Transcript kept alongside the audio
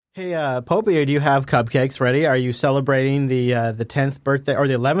Hey, Popey, do you have cupcakes ready? Are you celebrating the 10th birthday or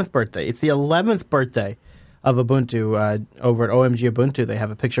the 11th birthday? It's the 11th birthday of Ubuntu over at OMG Ubuntu. They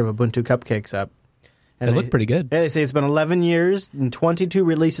have a picture of Ubuntu cupcakes up. And they look pretty good. Yeah, they say it's been 11 years and 22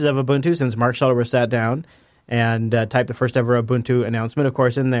 releases of Ubuntu since Mark Shuttleworth sat down and typed the first ever Ubuntu announcement, of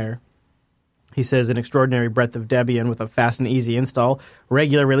course, in there. He says an extraordinary breadth of Debian with a fast and easy install,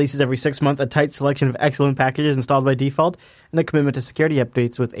 regular releases every 6 months, a tight selection of excellent packages installed by default, and a commitment to security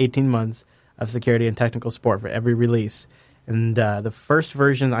updates with 18 months of security and technical support for every release. And the first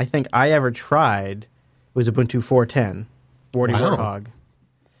version I think I ever tried was Ubuntu 4.10, 40 Warthog.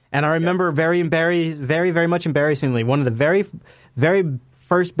 And I remember very much embarrassingly, one of the very, very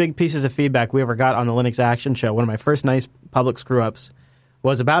first big pieces of feedback we ever got on the Linux Action Show, one of my first nice public screw-ups,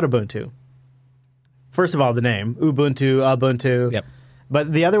 was about Ubuntu. First of all, the name, Ubuntu. Yep.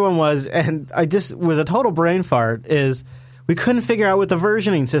 But the other one was, and I just was a total brain fart, is we couldn't figure out what the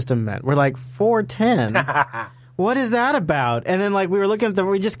versioning system meant. We're like, 410? What is that about? And then like we were looking at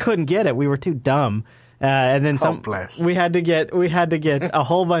we just couldn't get it. We were too dumb. And then we had to get a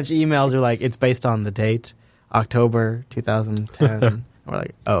whole bunch of emails. We're like, it's based on the date, October 2010. We're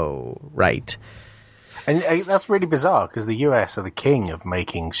like, oh, right. And that's really bizarre because the US are the king of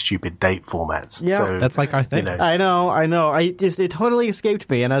making stupid date formats. Yeah, so, that's like our thing. You know. I know. It totally escaped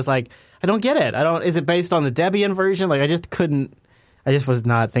me, and I was like, I don't get it. Is it based on the Debian version? Like, I just was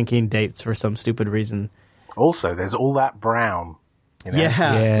not thinking dates for some stupid reason. Also, there's all that brown. You know?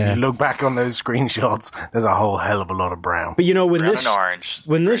 Yeah. You look back on those screenshots, there's a whole hell of a lot of brown. But you know, when brown this and orange,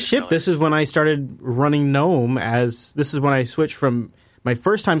 when this shipped, this is when I started running GNOME this is when I switched from my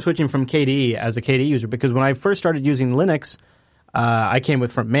first time switching from KDE as a KDE user, because when I first started using Linux, I came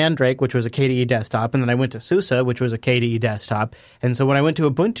from Mandrake, which was a KDE desktop, and then I went to SUSE, which was a KDE desktop. And so when I went to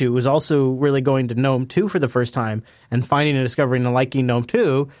Ubuntu, it was also really going to GNOME 2 for the first time and finding and discovering and liking GNOME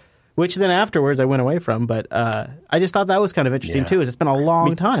 2, which then afterwards I went away from. But I just thought that was kind of interesting too, is it's been a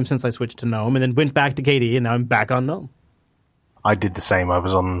long time since I switched to GNOME and then went back to KDE, and now I'm back on GNOME. I did the same. I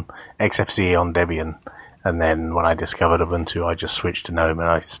was on XFCE on Debian. And then when I discovered Ubuntu, I just switched to GNOME, and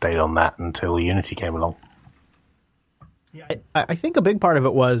I stayed on that until Unity came along. Yeah, I think a big part of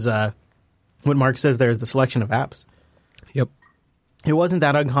it was what Mark says there is the selection of apps. Yep. It wasn't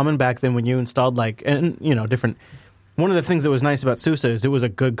that uncommon back then when you installed different. One of the things that was nice about SUSE is it was a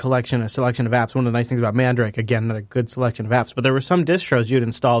good selection of apps. One of the nice things about Mandrake, again, another good selection of apps. But there were some distros you'd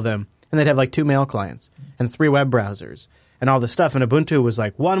install them, and they'd have like 2 mail clients and 3 web browsers and all this stuff. And Ubuntu was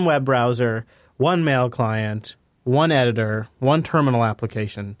like 1 web browser, 1 mail client, 1 editor, 1 terminal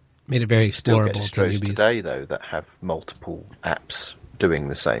application. Made it very explorable to to newbies. today, though, that have multiple apps doing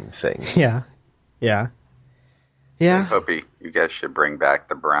the same thing. Yeah. Hope you guys should bring back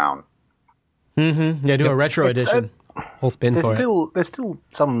the brown. Mm-hmm. Yeah, do a retro edition. Whole spin for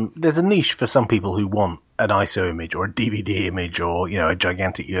it. There's a niche for some people who want an ISO image or a DVD image or, a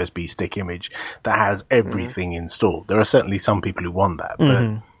gigantic USB stick image that has everything installed. There are certainly some people who want that,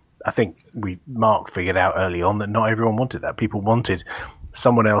 but I think Mark figured out early on that not everyone wanted that. People wanted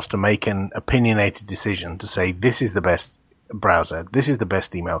someone else to make an opinionated decision to say, this is the best browser, this is the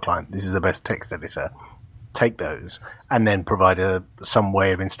best email client, this is the best text editor. Take those and then provide some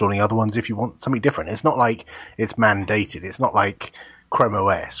way of installing other ones if you want something different. It's not like it's mandated. It's not like Chrome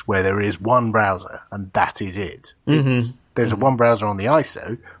OS where there is one browser and that is it. There's a one browser on the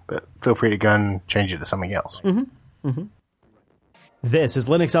ISO, but feel free to go and change it to something else. This is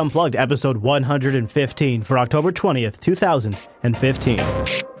Linux Unplugged, episode 115 for October 20th, 2015.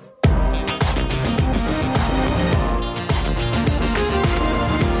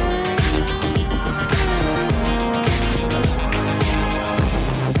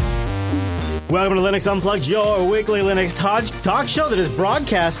 Welcome to Linux Unplugged, your weekly Linux talk show that is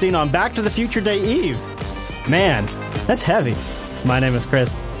broadcasting on Back to the Future Day Eve. Man, that's heavy. My name is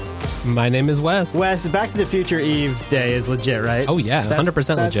Chris. My name is Wes. Wes, Back to the Future Eve Day is legit, right? Oh, yeah,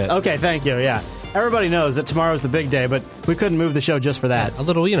 100% legit. Okay, thank you, yeah. Everybody knows that tomorrow's the big day, but we couldn't move the show just for that. A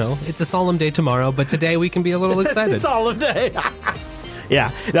little, it's a solemn day tomorrow, but today we can be a little excited. It's a solemn day.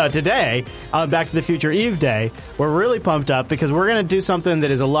 Yeah. No, today, on Back to the Future Eve Day, we're really pumped up because we're going to do something that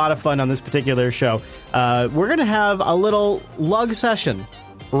is a lot of fun on this particular show. We're going to have a little lug session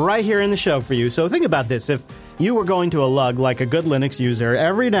right here in the show for you. So think about this. If you were going to a lug like a good Linux user,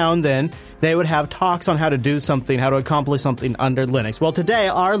 every now and then they would have talks on how to do something, how to accomplish something under Linux. Well, today,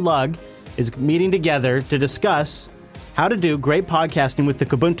 our lug is meeting together to discuss how to do great podcasting with the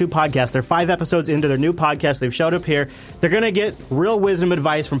Kubuntu podcast. They're 5 episodes into their new podcast. They've showed up here. They're going to get real wisdom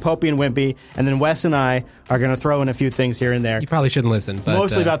advice from Popey and Wimpy, and then Wes and I are going to throw in a few things here and there. You probably shouldn't listen. But,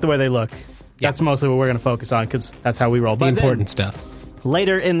 mostly about the way they look. Yeah. That's mostly what we're going to focus on because that's how we roll. The important stuff.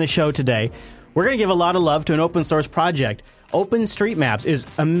 later in the show today, we're going to give a lot of love to an open source project. OpenStreetMaps is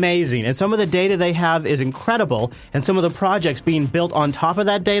amazing, and some of the data they have is incredible, and some of the projects being built on top of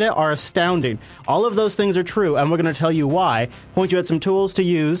that data are astounding. All of those things are true, and we're going to tell you why, point you at some tools to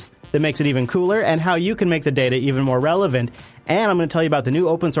use that makes it even cooler, and how you can make the data even more relevant. And I'm going to tell you about the new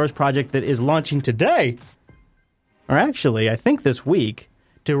open source project that is launching today, or actually, I think this week,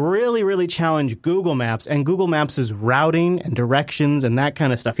 to really, really challenge Google Maps and Google Maps' routing and directions and that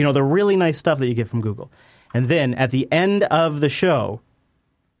kind of stuff. You know, the really nice stuff that you get from Google. And then at the end of the show,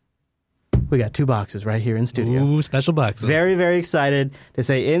 we got 2 boxes right here in studio. Ooh, special boxes. Very, very excited to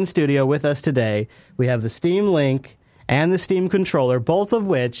say in studio with us today, we have the Steam Link and the Steam Controller, both of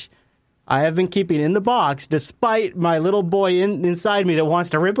which I have been keeping in the box despite my little boy inside me that wants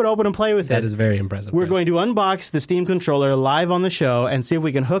to rip it open and play with it. That is very impressive. We're going to unbox the Steam Controller live on the show and see if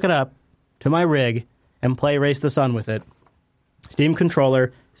we can hook it up to my rig and play Race the Sun with it. Steam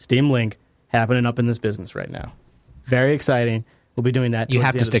Controller, Steam Link, happening up in this business right now. Very exciting. We'll be doing that. You towards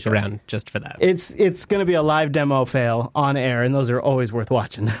have the to end of the stick show. around just for that. It's going to be a live demo fail on air, and those are always worth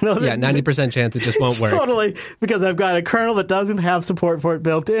watching. Those Yeah, are- 90% chance it just won't work. Totally, because I've got a kernel that doesn't have support for it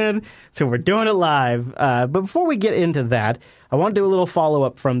built in, so we're doing it live. But before we get into that, I want to do a little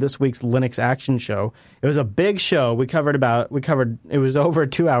follow-up from this week's Linux Action Show. It was a big show. It was over a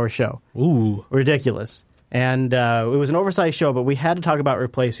 2-hour show. Ooh. Ridiculous. And it was an oversized show, but we had to talk about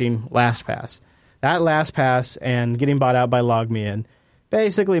replacing LastPass. That LastPass and getting bought out by LogMeIn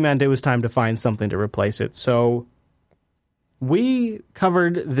basically meant it was time to find something to replace it. So we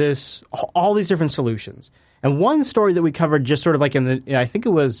covered all these different solutions. And one story that we covered just sort of like I think it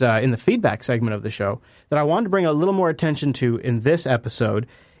was in the feedback segment of the show, that I wanted to bring a little more attention to in this episode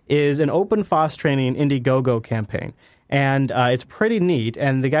is an OpenFOSS training Indiegogo campaign. And it's pretty neat.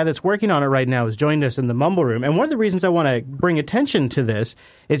 And the guy that's working on it right now has joined us in the Mumble Room. And one of the reasons I want to bring attention to this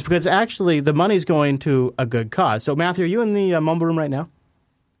is because actually the money's going to a good cause. So, Matthew, are you in the Mumble Room right now?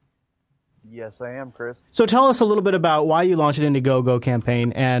 Yes, I am, Chris. So tell us a little bit about why you launched an Indiegogo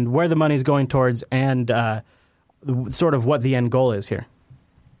campaign and where the money's going towards and sort of what the end goal is here.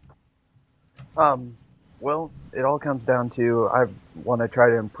 Well, it all comes down to I want to try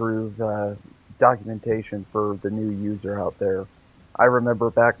to improve documentation for the new user out there. I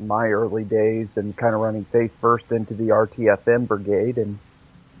remember back in my early days and kind of running face first into the RTFM brigade and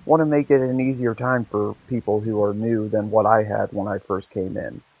want to make it an easier time for people who are new than what I had when I first came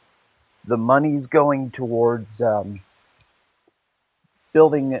in. The money's going towards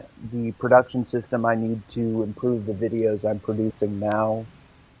building the production system I need to improve the videos I'm producing now.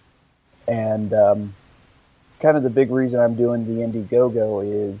 And kind of the big reason I'm doing the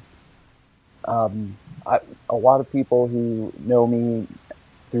Indiegogo is a lot of people who know me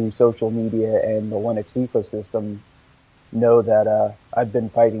through social media and the Linux ecosystem know that I've been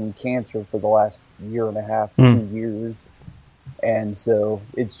fighting cancer for the last year and a half, 2 years. And so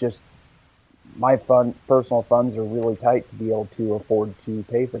it's just my personal funds are really tight to be able to afford to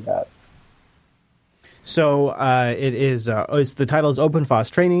pay for that. So it is. The title is OpenFOSS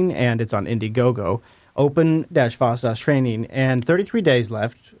Training, and it's on Indiegogo. Open-FOSS-Training, and 33 days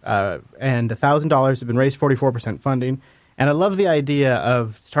left, and $1,000 has been raised, 44% funding. And I love the idea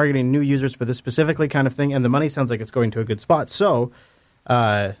of targeting new users for this specifically kind of thing, and the money sounds like it's going to a good spot. So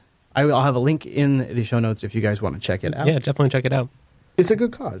I'll have a link in the show notes if you guys want to check it out. Yeah, definitely check it out. It's a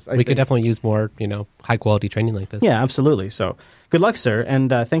good cause. We could definitely use more, high-quality training like this. Yeah, absolutely. So good luck, sir, and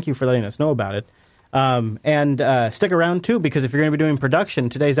thank you for letting us know about it. And stick around, too, because if you're going to be doing production,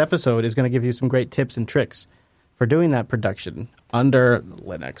 today's episode is going to give you some great tips and tricks for doing that production under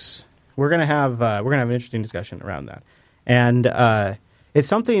Linux. We're going to have an interesting discussion around that. And it's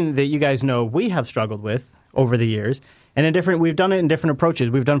something that you guys know we have struggled with over the years. And we've done it in different approaches.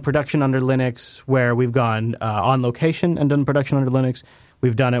 We've done production under Linux where we've gone on location and done production under Linux.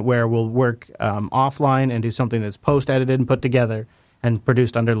 We've done it where we'll work offline and do something that's post-edited and put together and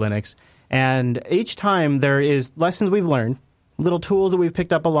produced under Linux. And each time there is lessons we've learned, little tools that we've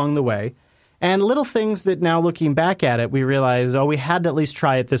picked up along the way, and little things that now looking back at it, we realize, we had to at least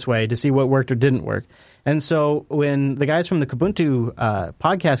try it this way to see what worked or didn't work. And so when the guys from the Kubuntu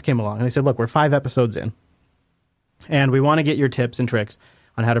podcast came along and they said, look, we're 5 episodes in, and we want to get your tips and tricks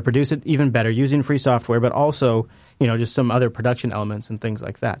on how to produce it even better using free software, but also, just some other production elements and things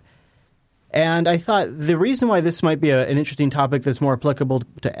like that. And I thought the reason why this might be an interesting topic that's more applicable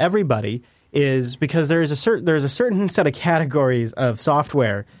to everybody is because there is a certain set of categories of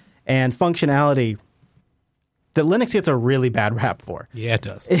software and functionality that Linux gets a really bad rap for. Yeah, it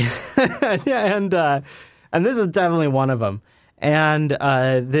does. Yeah, and this is definitely one of them. And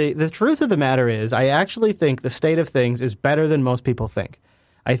the truth of the matter is, I actually think the state of things is better than most people think.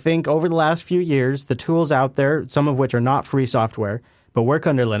 I think over the last few years, the tools out there, some of which are not free software, but work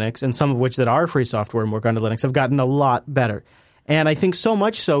under Linux, and some of which that are free software and work under Linux, have gotten a lot better. And I think so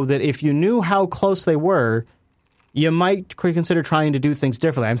much so that if you knew how close they were, you might consider trying to do things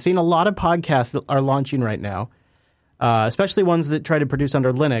differently. I'm seeing a lot of podcasts that are launching right now, especially ones that try to produce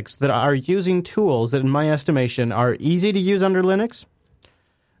under Linux, that are using tools that, in my estimation, are easy to use under Linux,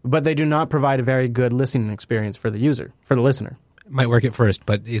 but they do not provide a very good listening experience for the user, for the listener. Might work at first,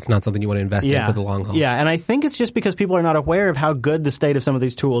 but it's not something you want to invest in for the long haul. Yeah, and I think it's just because people are not aware of how good the state of some of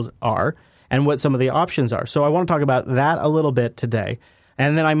these tools are and what some of the options are. So I want to talk about that a little bit today.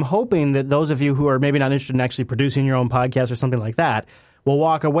 And then I'm hoping that those of you who are maybe not interested in actually producing your own podcast or something like that will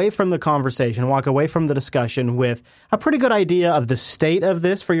walk away from the conversation, walk away from the discussion with a pretty good idea of the state of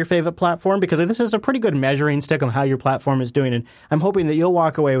this for your favorite platform, because this is a pretty good measuring stick on how your platform is doing. And I'm hoping that you'll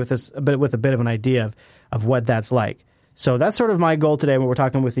walk away with this with a bit of an idea of what that's like. So that's sort of my goal today when we're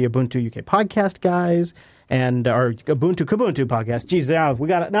talking with the Ubuntu UK podcast guys and our Ubuntu Kubuntu podcast. Geez, now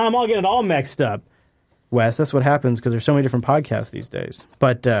I'm all getting it all mixed up. Wes, that's what happens because there's so many different podcasts these days.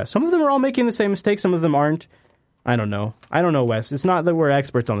 But some of them are all making the same mistakes. Some of them aren't. I don't know, Wes. It's not that we're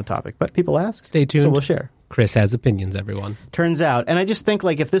experts on the topic, but people ask. Stay tuned. So we'll share. Chris has opinions, everyone. Turns out. And I just think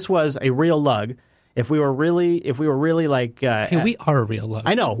like if this was a real lug, if we were really like... hey, we are a real lug.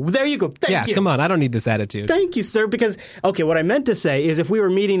 I know. There you go. Thank you. Come on. I don't need this attitude. Thank you, sir. Because, okay, what I meant to say is if we were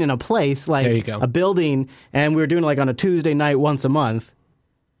meeting in a place like a building and we were doing like on a Tuesday night once a month,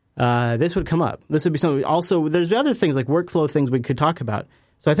 this would come up. This would be something. Also, there's other things like workflow things we could talk about.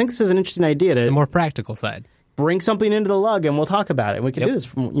 So I think this is an interesting idea to... The more practical side. Bring something into the lug and we'll talk about it. And we can do this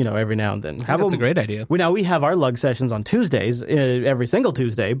from, every now and then. That's a great idea. We have our lug sessions on Tuesdays, every single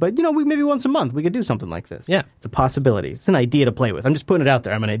Tuesday, but maybe once a month we could do something like this. Yeah. It's a possibility. It's an idea to play with. I'm just putting it out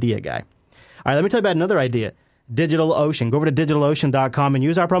there. I'm an idea guy. All right, let me tell you about another idea. DigitalOcean. Go over to DigitalOcean.com and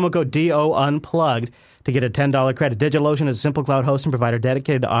use our promo code DOUnplugged to get a $10 credit. DigitalOcean is a simple cloud hosting provider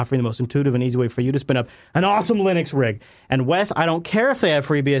dedicated to offering the most intuitive and easy way for you to spin up an awesome Linux rig. And Wes, I don't care if they have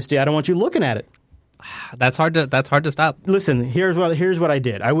FreeBSD. I don't want you looking at it. That's hard to stop. Listen, here's what I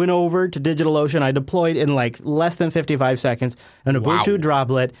did. I went over to DigitalOcean. I deployed in like less than 55 seconds an Ubuntu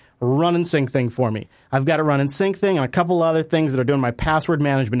droplet run and sync thing for me. I've got a run and sync thing and a couple other things that are doing my password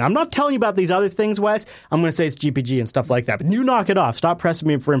management. I'm not telling you about these other things, Wes. I'm going to say it's GPG and stuff like that. But you knock it off. Stop pressing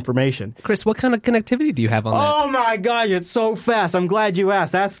me for information. Chris, what kind of connectivity do you have on that? Oh my gosh, it's so fast. I'm glad you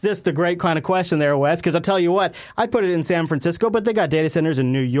asked. That's just the great kind of question there, Wes, because I'll tell you what, I put it in San Francisco, but they got data centers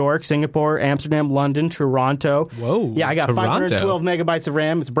in New York, Singapore, Amsterdam, London, Toronto. Whoa. Yeah, I got Toronto. 512 megabytes of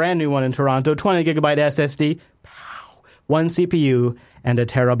RAM. It's a brand new one in Toronto, 20 gigabyte SSD, one CPU, and a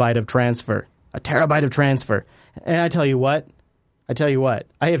terabyte of transfer. And I tell you what,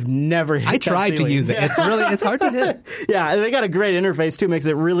 I have never hit I tried to use it. It's hard to hit. Yeah, they got a great interface too. Makes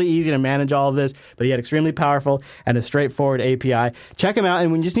it really easy to manage all of this, but yet extremely powerful and a straightforward API. Check them out,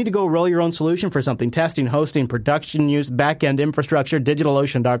 and when you just need to go roll your own solution for something, testing, hosting, production use, back-end infrastructure,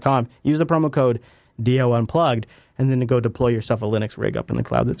 DigitalOcean.com. Use the promo code DOUnplugged, and then to go deploy yourself a Linux rig up in the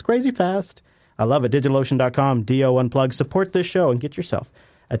cloud that's crazy fast. I love it. DigitalOcean.com, DOUnplugged. Support this show and get yourself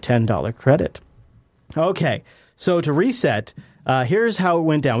a $10 credit. Okay, so to reset, here's how it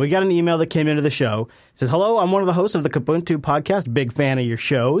went down. We got an email that came into the show. It says, hello, I'm one of the hosts of the Kubuntu podcast. Big fan of your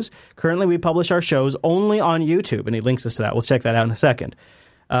shows. Currently, we publish our shows only on YouTube, and he links us to that. We'll check that out in a second.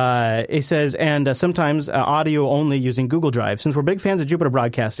 It says, and sometimes audio only using Google Drive. Since we're big fans of Jupiter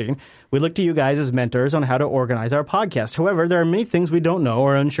Broadcasting, we look to you guys as mentors on how to organize our podcast. However, there are many things we don't know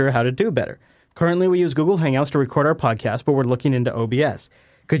or are unsure how to do better. Currently, we use Google Hangouts to record our podcast, but we're looking into OBS.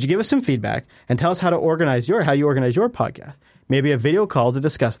 Could you give us some feedback and tell us how you organize your podcast? Maybe a video call to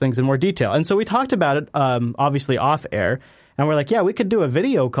discuss things in more detail. And so we talked about it, obviously off air, and we're like, yeah, we could do a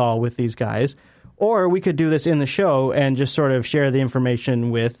video call with these guys, or we could do this in the show and just sort of share the information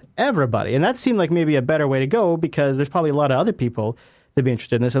with everybody. And that seemed like maybe a better way to go because there's probably a lot of other people that'd be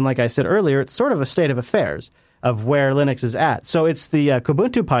interested in this. And like I said earlier, it's sort of a state of affairs of where Linux is at. So it's the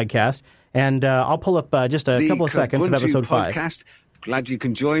Kubuntu podcast. And I'll pull up just a couple of seconds of episode 5. Podcast. Glad you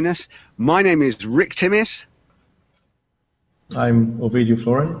can join us. My name is Rick Timmis. I'm Ovidio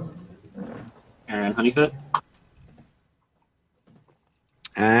Florin. Aaron Honeycutt.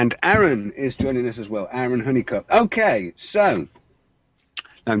 And Aaron is joining us as well. Aaron Honeycutt. Okay, so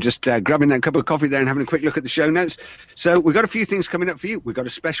I'm just grabbing that cup of coffee there and having a quick look at the show notes. So we've got a few things coming up for you. We've got a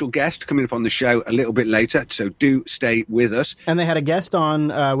special guest coming up on the show a little bit later, so do stay with us. And they had a guest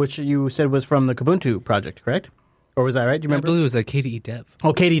on, which you said was from the Kubuntu project, correct? Or was I right? Do you I remember? believe it was a KDE Dev.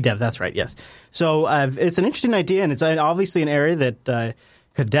 Oh, KDE Dev, that's right, yes. So it's an interesting idea, and it's obviously an area that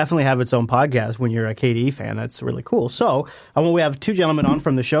could definitely have its own podcast when you're a KDE fan. That's really cool. So we have two gentlemen on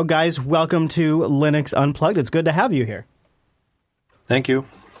from the show. Guys, welcome to Linux Unplugged. It's good to have you here. Thank you.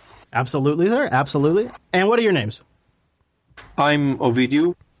 Absolutely, sir. Absolutely. And what are your names? I'm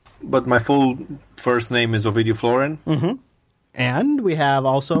Ovidiu, but my full first name is Ovidiu Florin. Mm-hmm. And we have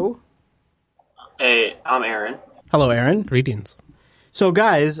also... Hey, I'm Aaron. Hello, Aaron. Greetings. So,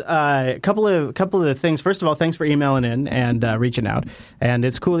 guys, a couple of things. First of all, thanks for emailing in and reaching out. And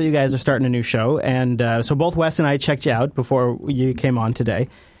it's cool that you guys are starting a new show. And so both Wes and I checked you out before you came on today.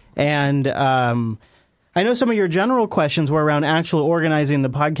 And I know some of your general questions were around actual organizing the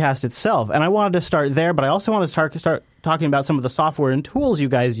podcast itself. And I wanted to start there, but I also want to start talking about some of the software and tools you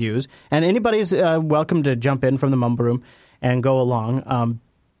guys use. And anybody's welcome to jump in from the Mumble Room and go along.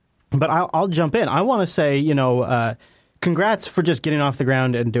 But I'll jump in. I want to say, congrats for just getting off the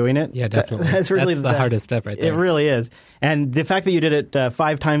ground and doing it. Yeah, definitely. That's really the hardest step right there. It really is. And the fact that you did it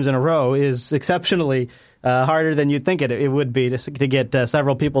 5 times in a row is exceptionally harder than you'd think it would be to get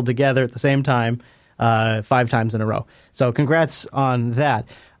several people together at the same time 5 times in a row. So congrats on that.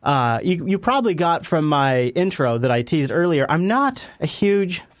 You probably got from my intro that I teased earlier, I'm not a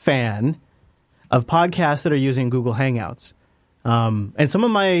huge fan of podcasts that are using Google Hangouts. And some of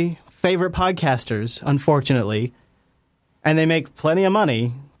my favorite podcasters, unfortunately, and they make plenty of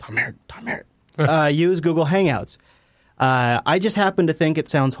money, use Google Hangouts. I just happen to think it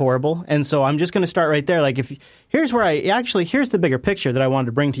sounds horrible, and so I'm just going to start right there. Here's the bigger picture that I wanted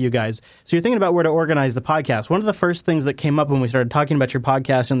to bring to you guys. So you're thinking about where to organize the podcast. One of the first things that came up when we started talking about your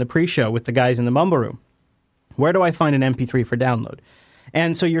podcast in the pre-show with the guys in the Mumble Room, where do I find an MP3 for download?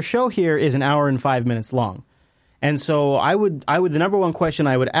 And so your show here is an hour and 5 minutes long. And so the number one question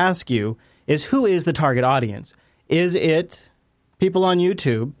I would ask you is, who is the target audience? Is it people on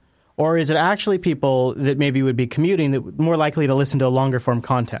YouTube, or is it actually people that maybe would be commuting that more likely to listen to a longer form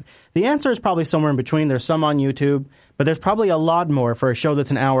content? The answer is probably somewhere in between. There's some on YouTube, but there's probably a lot more for a show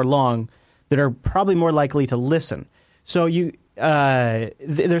that's an hour long that are probably more likely to listen. So in my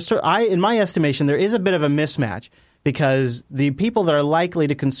estimation, there is a bit of a mismatch, because the people that are likely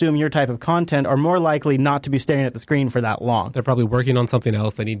to consume your type of content are more likely not to be staring at the screen for that long. They're probably working on something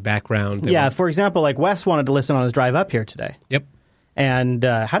else. They need background. For example, like Wes wanted to listen on his drive up here today. Yep. And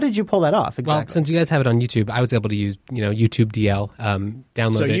how did you pull that off exactly? Well, since you guys have it on YouTube, I was able to use YouTube DL,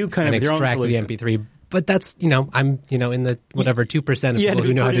 download it, and extract the MP3. But that's, I'm, in the whatever 2% of people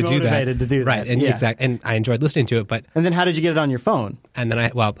who know how to do that. Right, and and I enjoyed listening to it. But and then how did you get it on your phone? And then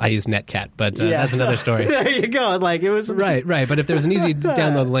I used Netcat, but that's another story. There you go. It was right. But if there's an easy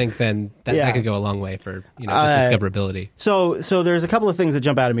download link, then that could go a long way for just discoverability. So there's a couple of things that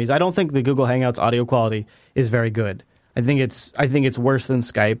jump out at me. I don't think the Google Hangouts audio quality is very good. I think it's worse than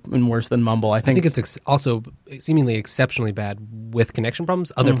Skype and worse than Mumble. I think it's also seemingly exceptionally bad with connection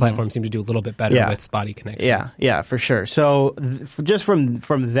problems. Other platforms seem to do a little bit better with spotty connections. Yeah, for sure. So just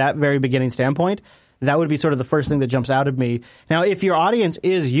from that very beginning standpoint, that would be sort of the first thing that jumps out at me. Now, if your audience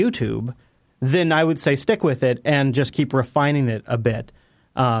is YouTube, then I would say stick with it and just keep refining it a bit.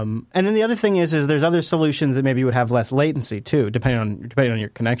 And then the other thing is there's other solutions that maybe would have less latency too, depending on your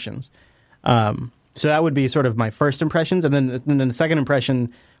connections. So that would be sort of my first impressions. And then the second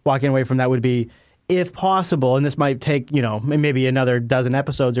impression walking away from that would be, if possible, and this might take, maybe another dozen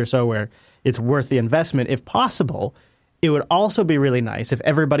episodes or so where it's worth the investment, if possible, it would also be really nice if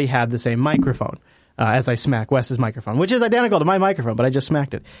everybody had the same microphone. As I smack Wes's microphone, which is identical to my microphone, but I just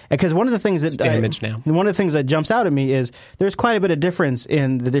smacked it. Because one of the things it's damaged now. One of the things that jumps out at me is there's quite a bit of difference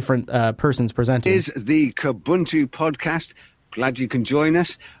in the different persons presenting. Is the Kubuntu podcast. Glad you can join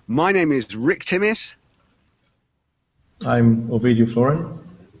us. My name is Rick Timmis. I'm Ovidiu Florin.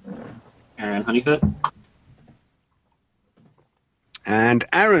 Aaron Honeycutt. And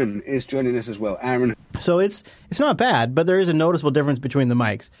Aaron is joining us as well. Aaron. So it's not bad, but there is a noticeable difference between the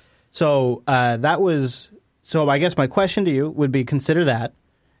mics. So so I guess my question to you would be, consider that,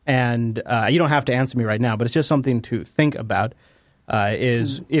 and you don't have to answer me right now, but it's just something to think about.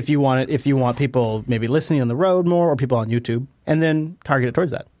 Is if you want people maybe listening on the road more, or people on YouTube, and then target it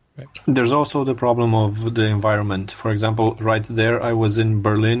towards that. Right. There's also the problem of the environment. For example, right there, I was in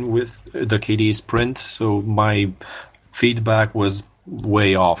Berlin with the KDE Sprint, so my feedback was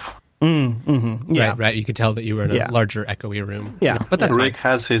way off. Yeah. Right. You could tell that you were in a larger echoey room. Yeah, but that's Rick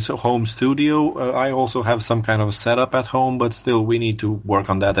has his home studio. I also have some kind of setup at home, but still, we need to work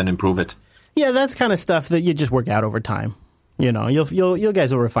on that and improve it. Yeah, that's kind of stuff that you just work out over time. You know, you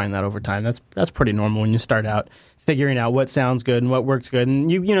guys will refine that over time. That's pretty normal when you start out figuring out what sounds good and what works good.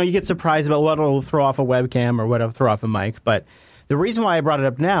 And you get surprised about what will throw off a webcam or what will throw off a mic. But the reason why I brought it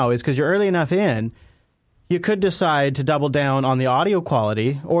up now is because you're early enough in. You could decide to double down on the audio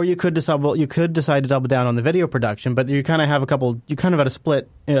quality, or you could decide to double down on the video production. But you kind of have you're kind of at a split.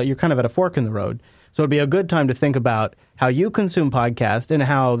 You're kind of at a fork in the road. So it'd be a good time to think about how you consume podcasts and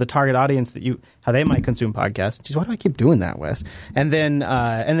how the target audience how they might consume podcasts. Jeez, why do I keep doing that, Wes? And then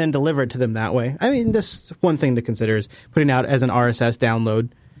deliver it to them that way. I mean, this one thing to consider is putting out as an RSS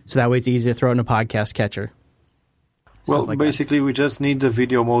download, so that way it's easy to throw in a podcast catcher. Well, basically, we just need the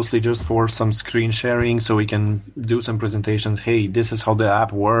video mostly just for some screen sharing, so we can do some presentations. Hey, this is how the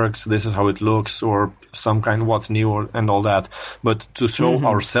app works. This is how it looks, or some kind of what's new and all that. But to show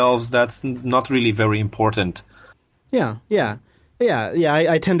ourselves, that's not really very important. Yeah.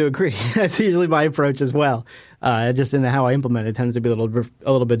 I tend to agree. That's usually my approach as well. Just in how I implement it tends to be a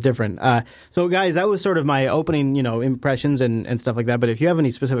little bit different. So, guys, that was sort of my opening, impressions and stuff like that. But if you have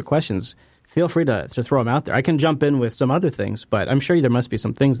any specific questions, feel free to throw them out there. I can jump in with some other things, but I'm sure there must be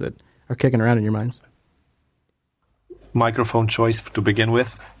some things that are kicking around in your minds. Microphone choice to begin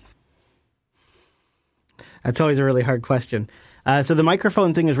with? That's always a really hard question. So the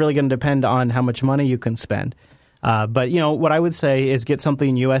microphone thing is really going to depend on how much money you can spend. But what I would say is get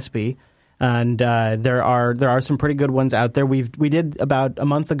something USB, and there are some pretty good ones out there. We did about a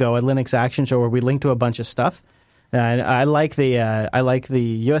month ago a Linux Action Show where we linked to a bunch of stuff. And I like the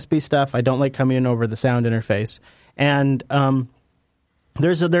USB stuff. I don't like coming in over the sound interface. And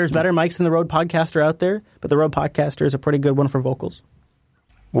there's better mics than the Rode Podcaster out there, but the Rode Podcaster is a pretty good one for vocals.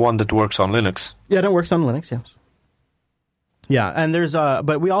 One that works on Linux. Yeah, it works on Linux. Yes. Yeah, and there's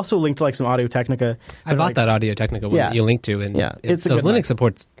but we also linked to like some Audio Technica. I bought that Audio Technica one that you linked to, and it's the Linux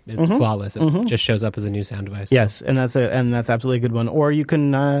support is flawless. It just shows up as a new sound device. Yes, and that's absolutely a good one. Or you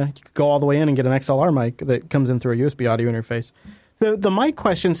can go all the way in and get an XLR mic that comes in through a USB audio interface. The mic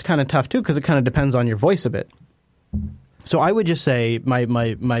question's kind of tough too because it kind of depends on your voice a bit. So I would just say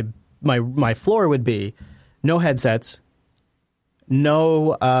my floor would be no headsets.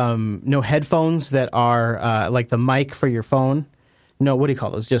 No headphones that are like the mic for your phone. No, what do you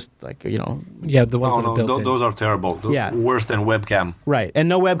call those? Just like, Yeah, the ones that are built in. Those are terrible. Worse than webcam. Right, and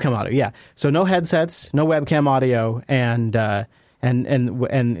no webcam audio, yeah. So no headsets, no webcam audio, and the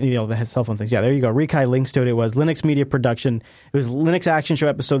cell phone things. Yeah, there you go. Rikai links to it. It was Linux Media Production. It was Linux Action Show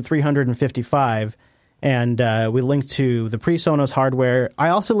episode 355, and we linked to the PreSonus hardware. I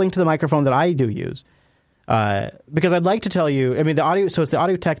also linked to the microphone that I do use. Because I'd like to tell you, I mean, so it's the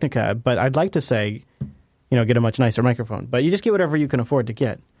Audio Technica, but I'd like to say, get a much nicer microphone. But you just get whatever you can afford to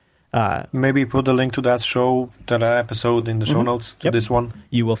get. Maybe put the link to that episode in the show notes to this one.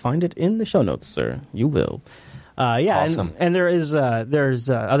 You will find it in the show notes, sir. You will. Awesome. And there's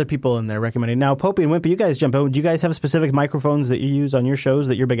other people in there recommending. Now, Popey and Wimpy, you guys jump in. Do you guys have specific microphones that you use on your shows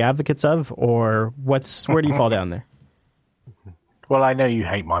that you're big advocates of, or where do you fall down there? Well, I know you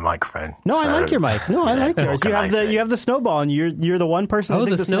hate my microphone. No, I like your mic. No, I like yours. You have the snowball, and you're the one person. I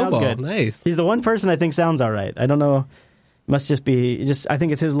think the snowball sounds good. Nice. He's the one person I think sounds all right. I don't know. Must just be I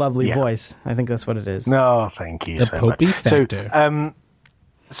think it's his lovely voice. I think that's what it is. No, thank you. The Popey factor.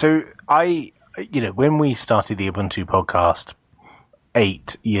 So I, when we started the Ubuntu podcast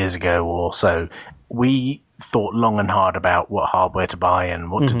 8 years ago or so, we thought long and hard about what hardware to buy and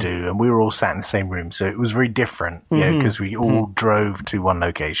what to do, and we were all sat in the same room, so it was very different, because we all drove to one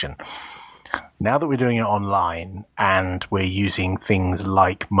location. Now that we're doing it online and we're using things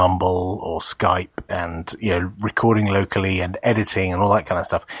like Mumble or Skype and recording locally and editing and all that kind of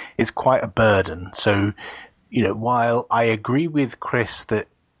stuff, it's quite a burden. So while I agree with Chris that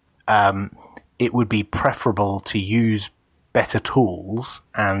it would be preferable to use better tools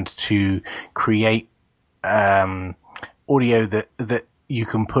and to create audio that you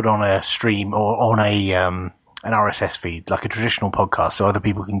can put on a stream or on an RSS feed, like a traditional podcast, so other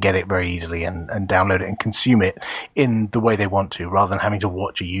people can get it very easily and download it and consume it in the way they want to, rather than having to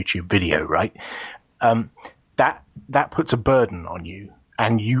watch a YouTube video, right? That puts a burden on you,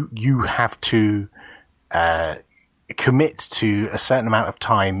 and you have to commit to a certain amount of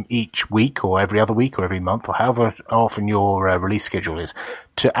time each week or every other week or every month or however often your release schedule is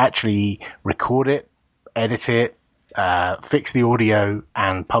to actually record it, edit it, fix the audio,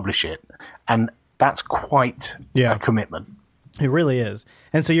 and publish it. And that's quite a commitment. It really is.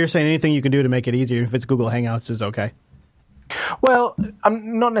 And so you're saying anything you can do to make it easier, if it's Google Hangouts, is okay? Well,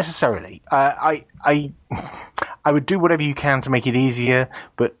 not necessarily. I I would do whatever you can to make it easier,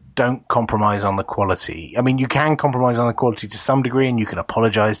 but don't compromise on the quality. I mean, you can compromise on the quality to some degree, and you can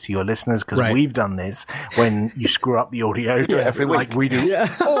apologize to your listeners, because we've done this when you screw up the audio every week, like we do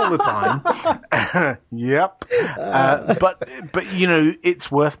all the time. Yep. But you know, it's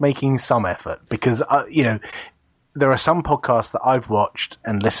worth making some effort, because you know, there are some podcasts that I've watched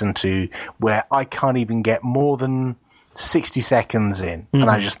and listened to where I can't even get more than 60 seconds in, and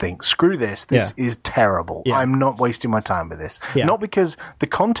I just think, screw this. This is terrible. I'm not wasting my time with this. Not because the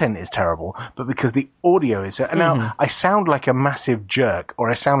content is terrible, but because the audio is. And now I sound like a massive jerk, or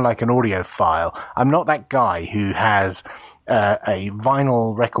I sound like an audiophile. I'm not that guy who has a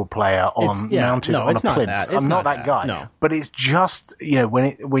vinyl record player mounted on a plinth. I'm not that guy. No. But it's just, you know,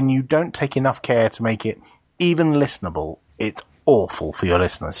 when you don't take enough care to make it even listenable, it's awful for your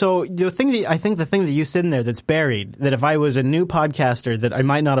listeners. So the thing that you said in there that's buried, that if I was a new podcaster that I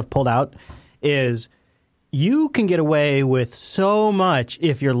might not have pulled out, is you can get away with so much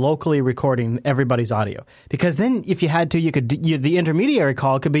if you're locally recording everybody's audio. Because then if you had to, the intermediary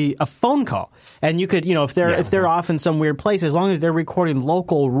call could be a phone call. And you could, you know, if they're off in some weird place, as long as they're recording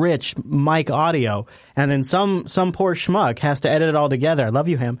local rich mic audio, and then some poor schmuck has to edit it all together. I love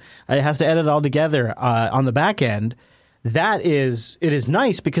you, Ham. It has to edit it all together on the back end. It is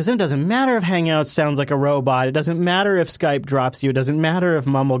nice, because then it doesn't matter if Hangouts sounds like a robot. It doesn't matter if Skype drops you. It doesn't matter if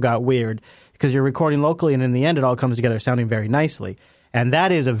Mumble got weird, because you're recording locally, and in the end it all comes together sounding very nicely. And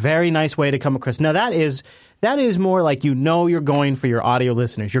that is a very nice way to come across. Now that is more like, you know, you're going for your audio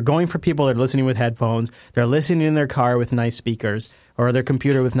listeners. You're going for people that are listening with headphones. They're listening in their car with nice speakers, or their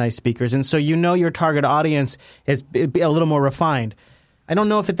computer with nice speakers. And so you know your target audience is a little more refined. I don't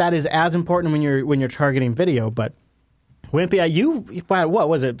know if that is as important when you're targeting video, but Wimpy, you, what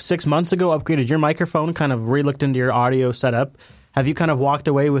was it, 6 months ago, upgraded your microphone, kind of re-looked into your audio setup. Have you kind of walked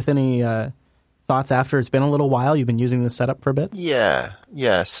away with any thoughts after it's been a little while? You've been using this setup for a bit? Yeah.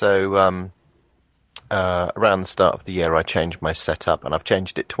 So around the start of the year, I changed my setup, and I've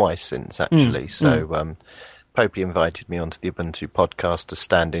changed it twice since, actually. Popey invited me onto the Ubuntu podcast to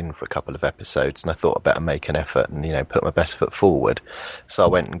stand in for a couple of episodes, and I thought I'd better make an effort and, you know, put my best foot forward. So I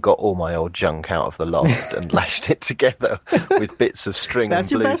went and got all my old junk out of the loft and lashed it together with bits of string and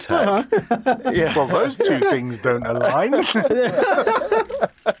blue tack. That's your best foot, huh? Yeah. Well, those two things don't align.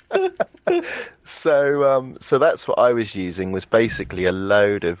 So that's what I was using, was basically a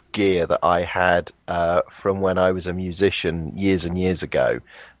load of gear that I had from when I was a musician years and years ago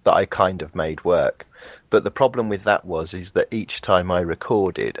that I kind of made work. But the problem with that is that each time I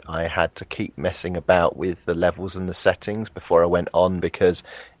recorded, I had to keep messing about with the levels and the settings before I went on, because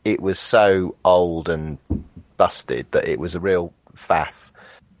it was so old and busted that it was a real faff.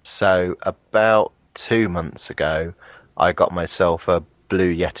 So about 2 months ago, I got myself a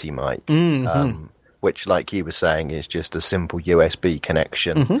Blue Yeti mic, which, like you were saying, is just a simple USB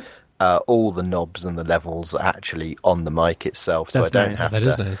connection. All the knobs and the levels are actually on the mic itself, so I don't have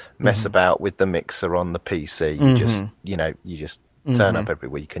to mess about with the mixer on the PC. You just turn up every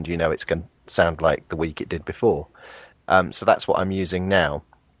week, and you know it's going to sound like the week it did before. So that's what I'm using now,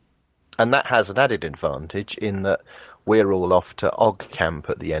 and that has an added advantage in that we're all off to OG Camp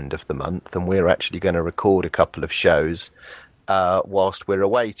at the end of the month, and we're actually going to record a couple of shows whilst we're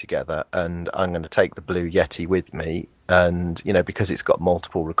away together, and I'm going to take the Blue Yeti with me. And, you know, because it's got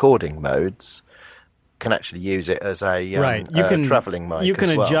multiple recording modes, can actually use it as a traveling mic. You can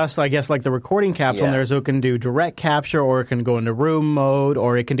adjust, I guess, like the recording capsule in there, so it can do direct capture, or it can go into room mode,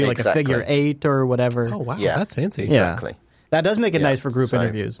 or it can do like a figure 8 or whatever. Oh, wow, that's fancy. Exactly. That does make it nice for group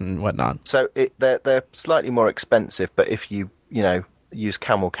interviews and whatnot. So they're slightly more expensive, but if you use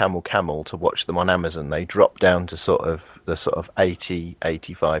Camel to watch them on Amazon, they drop down to the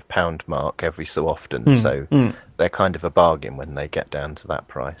 80-85 pound mark every so often. So they're kind of a bargain when they get down to that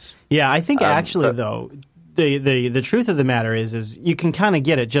price. Yeah, I think actually though, the truth of the matter is you can kind of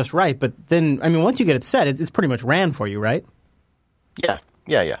get it just right, but then, I mean, once you get it set, it's pretty much ran for you, right? Yeah.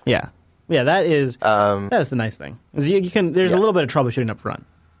 That is the nice thing. You can. There's a little bit of troubleshooting up front.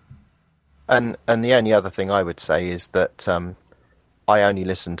 And the only other thing I would say is that I only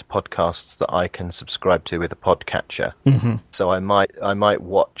listen to podcasts that I can subscribe to with a podcatcher. So I might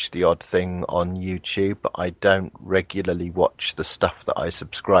watch the odd thing on YouTube, but I don't regularly watch the stuff that I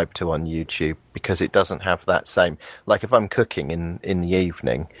subscribe to on YouTube, because it doesn't have that same, like if I'm cooking in the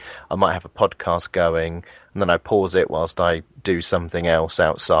evening, I might have a podcast going, and then I pause it whilst I do something else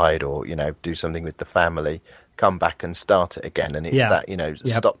outside, or, you know, do something with the family, come back and start it again, and it's that, you know,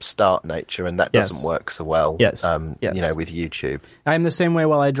 stop-start nature, and that doesn't work so well, you know, with YouTube. I'm the same way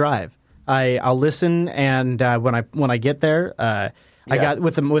while I drive. I'll listen, and when I get there, I got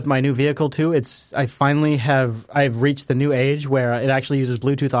with my new vehicle too. I've reached the new age where it actually uses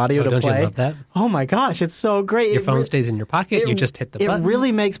Bluetooth audio to play. Don't you love that? Oh my gosh, it's so great. Your phone stays in your pocket. You just hit the button. It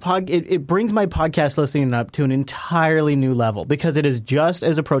really makes it brings my podcast listening up to an entirely new level because it is just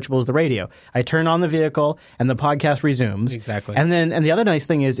as approachable as the radio. I turn on the vehicle and the podcast resumes. Exactly. And the other nice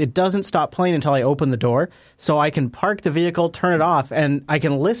thing is it doesn't stop playing until I open the door, so I can park the vehicle, turn it off, and I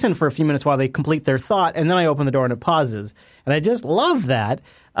can listen for a few minutes while they complete their thought, and then I open the door and it pauses. And I just love that.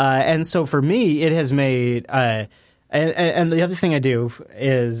 And so for me, it has made and the other thing I do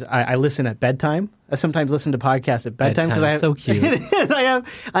is I listen at bedtime. I sometimes listen to podcasts at bedtime because so cute. I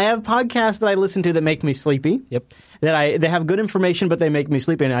have podcasts that I listen to that make me sleepy. Yep. They have good information, but they make me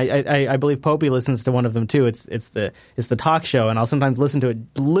sleepy. And I believe Popey listens to one of them too. It's the talk show, and I'll sometimes listen to it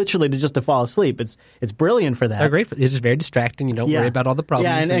literally just to fall asleep. It's brilliant for that. They're great. It's just very distracting. You don't worry about all the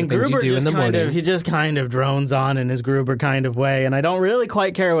problems and the things Gruber you do in the morning. He just kind of drones on in his Gruber kind of way, and I don't really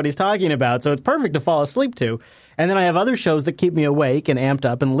quite care what he's talking about. So it's perfect to fall asleep to. And then I have other shows that keep me awake and amped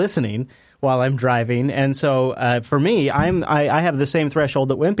up and listening while I'm driving. And so for me, I have the same threshold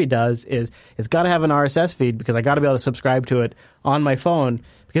that Wimpy does. Is it's got to have an RSS feed because I got to be able to subscribe to it on my phone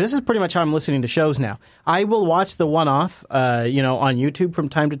because this is pretty much how I'm listening to shows now. I will watch the one-off, on YouTube from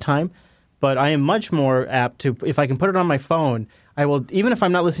time to time, but I am much more apt to, if I can put it on my phone, I will, even if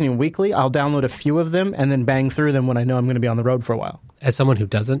I'm not listening weekly, I'll download a few of them and then bang through them when I know I'm going to be on the road for a while. As someone who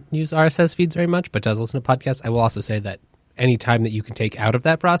doesn't use RSS feeds very much but does listen to podcasts, I will also say that any time that you can take out of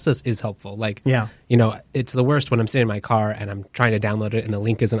that process is helpful. It's the worst when I'm sitting in my car and I'm trying to download it and the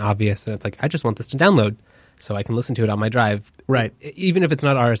link isn't obvious and it's like, I just want this to download so I can listen to it on my drive. Right. Even if it's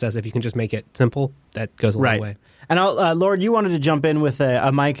not RSS, if you can just make it simple, that goes a long way. And Lord, you wanted to jump in with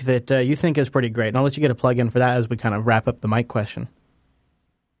a mic that you think is pretty great. And I'll let you get a plug in for that as we kind of wrap up the mic question.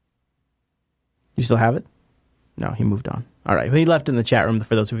 You still have it? No, he moved on. All right. He left in the chat room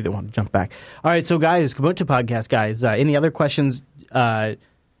for those of you that want to jump back. All right. So, guys, Kubuntu Podcast, guys, any other questions about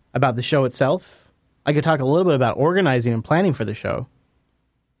the show itself? I could talk a little bit about organizing and planning for the show.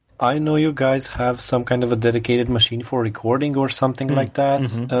 I know you guys have some kind of a dedicated machine for recording or something like that.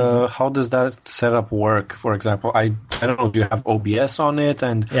 How does that setup work? For example, I don't know, do you have OBS on it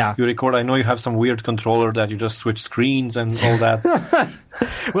and you record? I know you have some weird controller that you just switch screens and all that.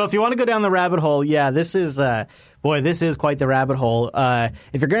 Well, if you want to go down the rabbit hole, this is this is quite the rabbit hole.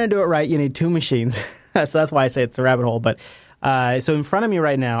 If you're going to do it right, you need two machines. So that's why I say it's a rabbit hole. But so in front of me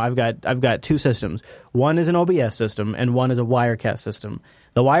right now, I've got two systems. One is an OBS system, and one is a Wirecast system.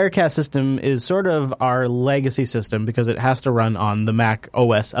 The Wirecast system is sort of our legacy system because it has to run on the Mac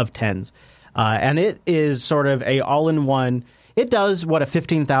OS of 10s. And it is sort of a all-in-one. It does what a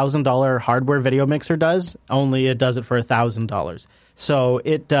 $15,000 hardware video mixer does, only it does it for $1,000. So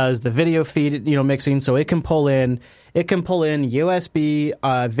it does the video feed, mixing, so it can pull in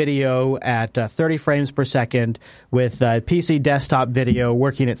USB video at 30 frames per second with PC desktop video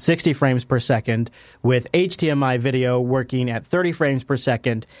working at 60 frames per second with HDMI video working at 30 frames per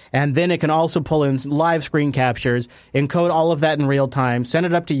second. And then it can also pull in live screen captures, encode all of that in real time, send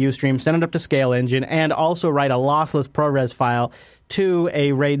it up to Ustream, send it up to Scale Engine, and also write a lossless ProRes file to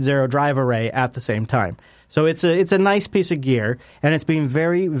a RAID 0 drive array at the same time. So it's a nice piece of gear, and it's being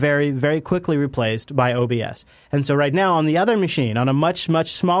very, very, very quickly replaced by OBS. And so right now on the other machine, on a much,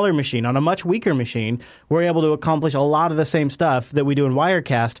 much smaller machine, on a much weaker machine, we're able to accomplish a lot of the same stuff that we do in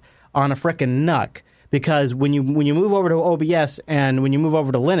Wirecast on a frickin' NUC. Because when you move over to OBS and when you move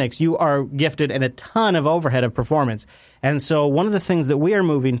over to Linux, you are gifted a ton of overhead of performance. And so one of the things that we are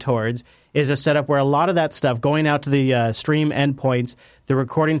moving towards is a setup where a lot of that stuff going out to the stream endpoints, the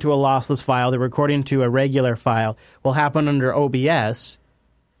recording to a lossless file, the recording to a regular file will happen under OBS.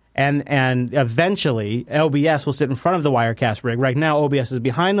 And eventually, OBS will sit in front of the Wirecast rig. Right now, OBS is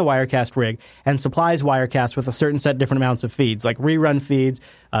behind the Wirecast rig and supplies Wirecast with a certain set different amounts of feeds, like rerun feeds,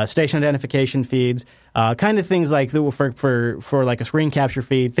 station identification feeds, kind of things like for like a screen capture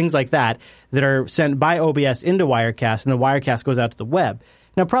feed, things like that are sent by OBS into Wirecast, and the Wirecast goes out to the web.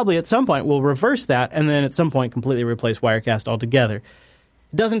 Now, probably at some point, we'll reverse that, and then at some point completely replace Wirecast altogether.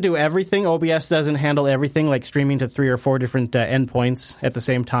 It doesn't do everything. OBS doesn't handle everything, like streaming to 3 or 4 different endpoints at the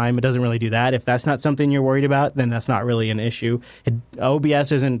same time. It doesn't really do that. If that's not something you're worried about, then that's not really an issue.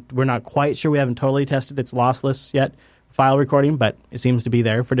 OBS isn't. We're not quite sure. We haven't totally tested its lossless yet file recording, but it seems to be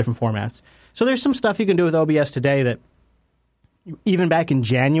there for different formats. So there's some stuff you can do with OBS today that even back in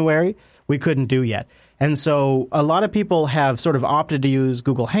January we couldn't do yet. And so a lot of people have sort of opted to use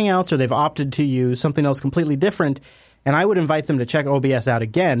Google Hangouts, or they've opted to use something else completely different. And I would invite them to check OBS out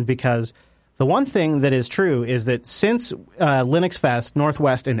again, because the one thing that is true is that since Linux Fest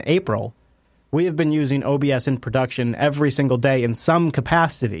Northwest in April, we have been using OBS in production every single day in some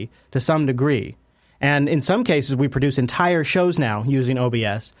capacity to some degree. And in some cases, we produce entire shows now using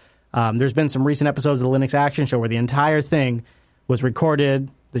OBS. There's been some recent episodes of the Linux Action Show where the entire thing was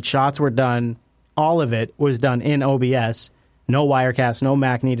recorded, the shots were done, all of it was done in OBS. No Wirecast, no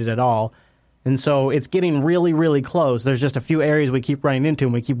Mac needed at all. And so it's getting really, really close. There's just a few areas we keep running into,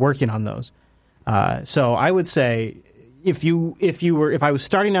 and we keep working on those. So I would say if I was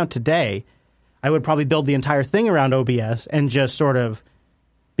starting out today, I would probably build the entire thing around OBS and just sort of,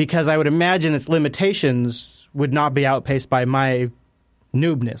 because I would imagine its limitations would not be outpaced by my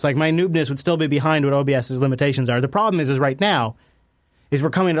noobness. Like, my noobness would still be behind what OBS's limitations are. The problem is right now is we're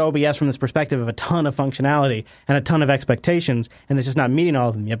coming to OBS from this perspective of a ton of functionality and a ton of expectations, and it's just not meeting all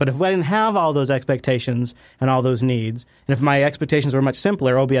of them yet. But if I didn't have all those expectations and all those needs, and if my expectations were much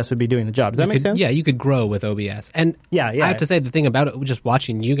simpler, OBS would be doing the job. Does that make sense? Yeah, you could grow with OBS. And I have to say, the thing about it, just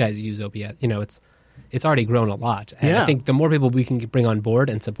watching you guys use OBS, it's already grown a lot. And I think the more people we can bring on board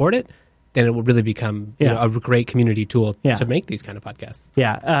and support it, then it will really become a great community tool to make these kind of podcasts.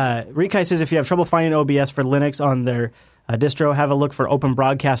 Yeah. Rikai says if you have trouble finding OBS for Linux on their distro, have a look for Open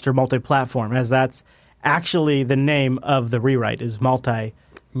Broadcaster Multi-Platform, as that's actually the name of the rewrite, is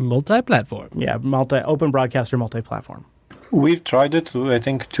multi-platform. Yeah, Open Broadcaster Multi-Platform. We've tried it, I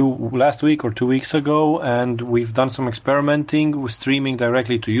think, last week or 2 weeks ago, and we've done some experimenting with streaming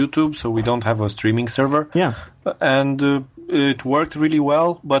directly to YouTube, so we don't have a streaming server. Yeah. And it worked really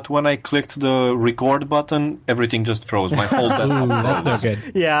well, but when I clicked the record button, everything just froze. My whole desktop froze. That's no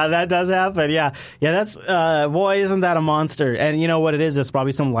good. Yeah, that does happen. Yeah, that's boy, isn't that a monster? And you know what it is? It's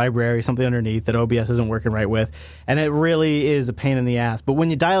probably some library, something underneath that OBS isn't working right with, and it really is a pain in the ass. But when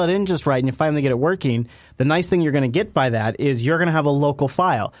you dial it in just right and you finally get it working, the nice thing you're going to get by that is you're going to have a local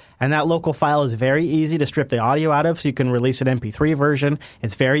file, and that local file is very easy to strip the audio out of, so you can release an MP3 version.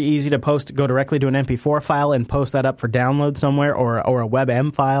 It's very easy to go directly to an MP4 file and post that up for download somewhere, or a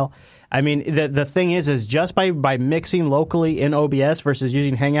WebM file. I mean, the thing is just by mixing locally in OBS versus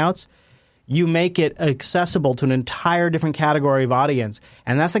using Hangouts, you make it accessible to an entire different category of audience.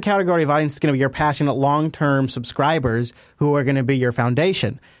 And that's the category of audience that's going to be your passionate long-term subscribers who are going to be your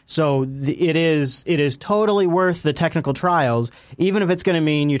foundation. So it is totally worth the technical trials, even if it's going to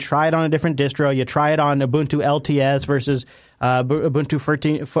mean you try it on a different distro, you try it on Ubuntu LTS versus Ubuntu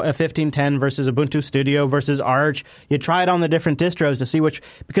 15.10 versus Ubuntu Studio versus Arch. You try it on the different distros to see which,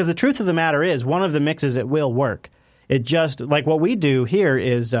 because the truth of the matter is, one of the mixes, it will work. It just, like what we do here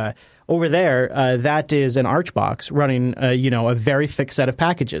is, over there, that is an Arch box running, a very fixed set of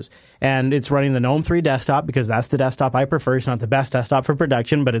packages. And it's running the GNOME 3 desktop because that's the desktop I prefer. It's not the best desktop for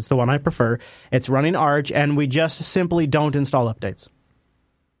production, but it's the one I prefer. It's running Arch, and we just simply don't install updates.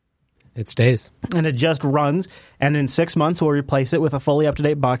 It stays. And it just runs, and in 6 months we'll replace it with a fully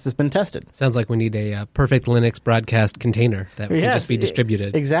up-to-date box that's been tested. Sounds like we need a perfect Linux broadcast container that can just be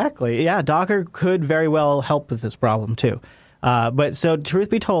distributed. Exactly. Yeah, Docker could very well help with this problem too. But so truth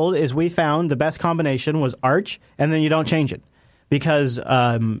be told is we found the best combination was Arch, and then you don't change it. Because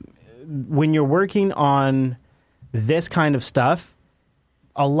when you're working on this kind of stuff,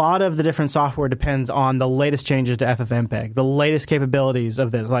 a lot of the different software depends on the latest changes to FFmpeg, the latest capabilities of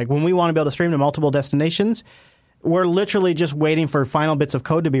this. Like when we want to be able to stream to multiple destinations, we're literally just waiting for final bits of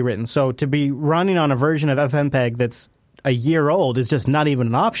code to be written. So to be running on a version of FFmpeg that's a year old is just not even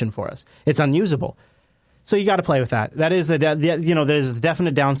an option for us. It's unusable. So you got to play with that. That is there's the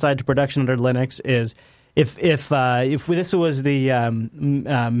definite downside to production under Linux is if this was the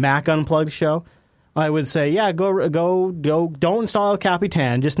Mac Unplugged show, I would say, go. Don't install El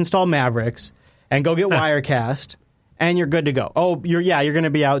Capitan, just install Mavericks and go get Wirecast, and you're good to go. Oh, you're going to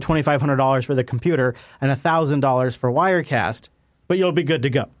be out $2,500 for the computer and $1,000 for Wirecast, but you'll be good to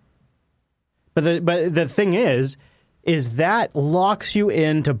go. But the thing is that locks you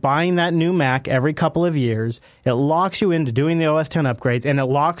into buying that new Mac every couple of years. It locks you into doing the OS X upgrades, and it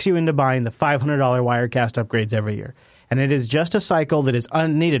locks you into buying the $500 Wirecast upgrades every year. And it is just a cycle that is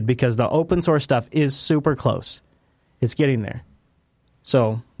unneeded because the open source stuff is super close. It's getting there.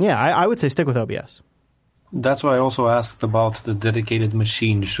 So, yeah, I would say stick with OBS. That's why I also asked about the dedicated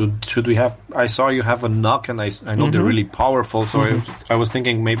machine. Should we have... I saw you have a NUC, and I know they're really powerful, so I was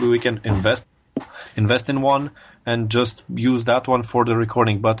thinking maybe we can invest in one, and just use that one for the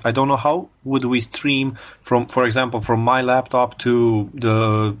recording. But I don't know how would we stream from, for example, from my laptop to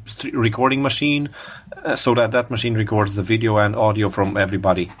the recording machine so that machine records the video and audio from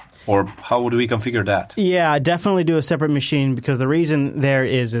everybody. Or how would we configure that? Yeah, definitely do a separate machine, because the reason there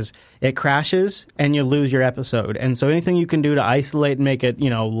is it crashes and you lose your episode. And so anything you can do to isolate and make it,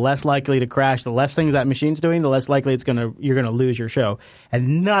 less likely to crash, the less things that machine's doing, the less likely you're going to lose your show.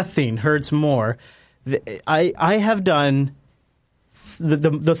 And nothing hurts more. I have done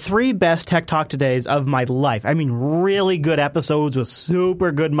the 3 best Tech Talk Todays of my life. I mean, really good episodes with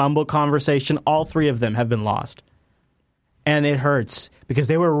super good mumble conversation. All 3 of them have been lost. And it hurts because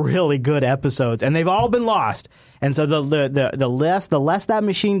they were really good episodes, and they've all been lost. And so the less that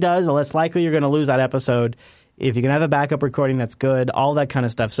machine does, the less likely you're going to lose that episode. If you can have a backup recording, that's good. All that kind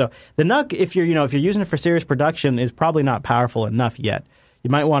of stuff. So the NUC, if you're using it for serious production, is probably not powerful enough yet.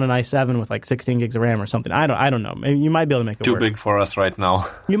 You might want an i7 with like 16 gigs of RAM or something. I don't know. Maybe you might be able to make it work. Too big for us right now.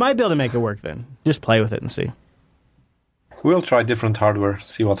 You might be able to make it work then. Just play with it and see. We'll try different hardware,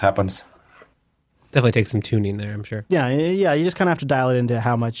 see what happens. Definitely takes some tuning there, I'm sure. Yeah. You just kind of have to dial it into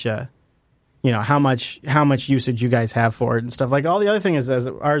how much, how much usage you guys have for it and stuff. Like all the other thing is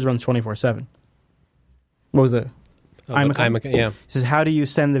ours runs 24/7. What was it? iMechanic, yeah. This is how do you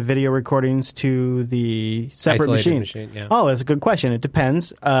send the video recordings to the separate machines? Yeah. Oh, that's a good question. It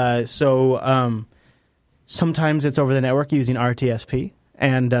depends. Sometimes it's over the network using RTSP,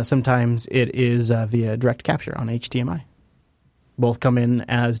 and sometimes it is via direct capture on HDMI. Both come in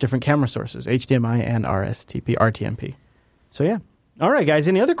as different camera sources, HDMI and RTMP. So yeah. All right, guys.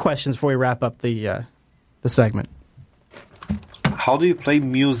 Any other questions before we wrap up the segment? How do you play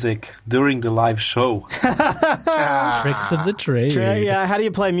music during the live show? Tricks of the trade. Yeah, how do you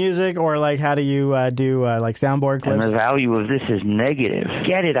play music, or like how do you do like soundboard clips? And the value of this is negative.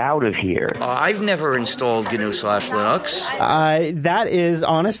 Get it out of here. I've never installed GNU/Linux. That is,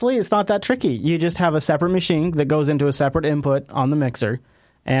 honestly, it's not that tricky. You just have a separate machine that goes into a separate input on the mixer,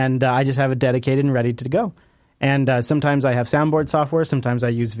 and I just have it dedicated and ready to go. And sometimes I have soundboard software. Sometimes I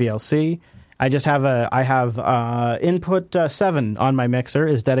use VLC. I have input 7 on my mixer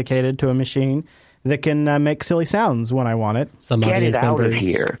is dedicated to a machine that can make silly sounds when I want it. Some audience members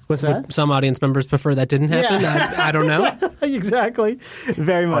here. What's that? Some audience members prefer that didn't happen. Yeah. I don't know. Exactly.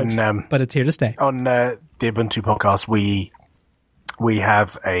 Very much. But it's here to stay. On the Ubuntu podcast, we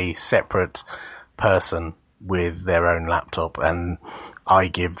have a separate person with their own laptop, and I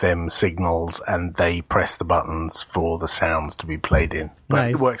give them signals and they press the buttons for the sounds to be played in. But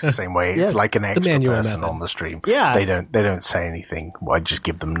nice. It works the same way. It's Yes. like an extra person method. on the stream. Yeah. They don't say anything. I just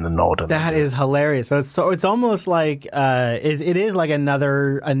give them the nod. That is hilarious. So it's almost like it is like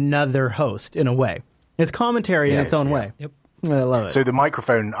another host in a way. It's commentary in its own way. Yep. I love it. So the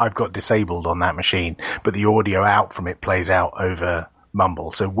microphone I've got disabled on that machine, but the audio out from it plays out over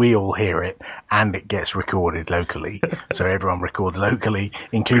Mumble. So we all hear it and it gets recorded locally. So everyone records locally,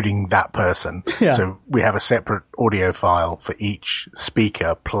 including that person. Yeah. So we have a separate audio file for each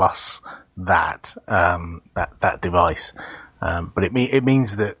speaker plus that device. But it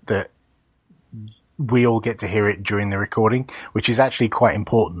means that we all get to hear it during the recording, which is actually quite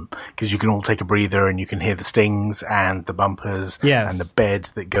important because you can all take a breather and you can hear the stings and the bumpers and the bed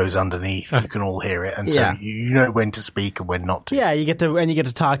that goes underneath. You can all hear it, and so you know when to speak and when not to. Yeah, you get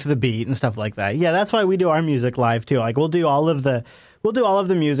to talk to the beat and stuff like that. Yeah, that's why we do our music live too. Like we'll do all of the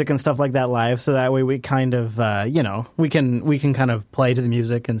music and stuff like that live, so that way we kind of we can kind of play to the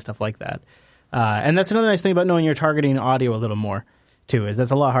music and stuff like that. And that's another nice thing about knowing you're targeting audio a little more too. Is that's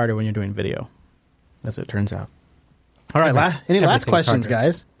a lot harder when you're doing video. As it turns out. All right, any last questions,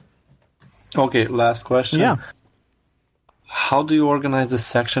 guys? Okay, last question. Yeah. How do you organize the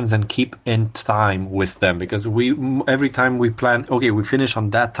sections and keep in time with them? Because every time we plan, okay, we finish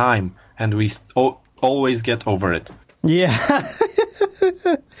on that time, and we always get over it. Yeah.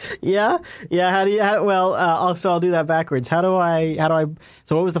 yeah. I'll do that backwards. How do I,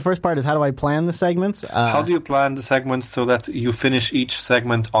 so what was the first part is how do I plan the segments? How do you plan the segments so that you finish each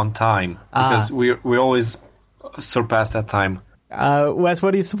segment on time? Because we always surpass that time. Wes,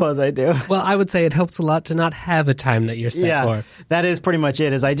 what do you suppose I do? Well, I would say it helps a lot to not have a time that you're set for. That is pretty much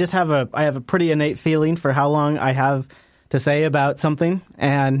it. Is I just have a pretty innate feeling for how long I have to say about something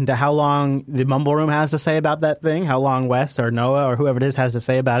and how long the Mumble Room has to say about that thing, how long Wes or Noah or whoever it is has to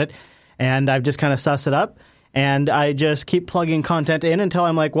say about it. And I've just kind of sussed it up, and I just keep plugging content in until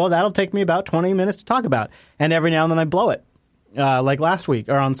I'm like, well, that'll take me about 20 minutes to talk about. And every now and then I blow it. Like last week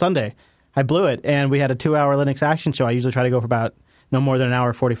or on Sunday, I blew it, and we had a 2-hour Linux action show. I usually try to go for about no more than an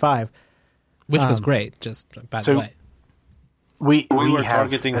hour 45. Which was great, just by the way. We were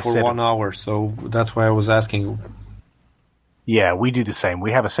targeting for 1 hour, so that's why I was asking. Yeah, we do the same.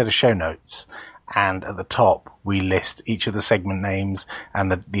 We have a set of show notes, and at the top we list each of the segment names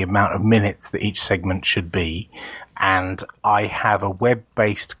and the amount of minutes that each segment should be. And I have a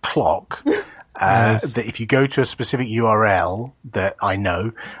web-based clock nice. That if you go to a specific URL that I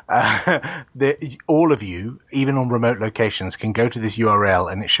know, that all of you, even on remote locations, can go to this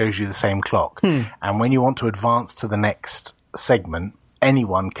URL and it shows you the same clock. And when you want to advance to the next segment,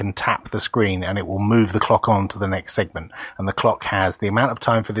 anyone can tap the screen and it will move the clock on to the next segment. And the clock has the amount of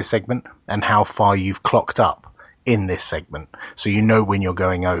time for this segment and how far you've clocked up in this segment. So you know when you're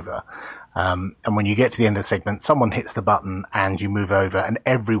going over. And when you get to the end of the segment, someone hits the button and you move over and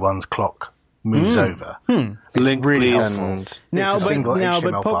everyone's clock moves over. Link, really please. Helpful. Now, it's a single HTML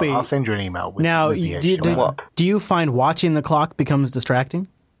but Poppy, file. I'll send you an email with, now, with the HTML. do you find watching the clock becomes distracting?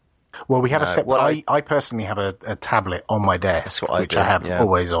 Well, we have a separate. I personally have a tablet on my desk, which I have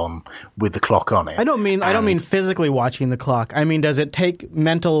always on with the clock on it. I don't mean physically watching the clock. I mean, does it take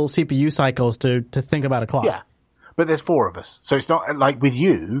mental CPU cycles to think about a clock? Yeah. But there's 4 of us. So it's not like with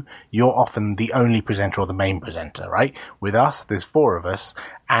you, you're often the only presenter or the main presenter, right? With us, there's 4 of us.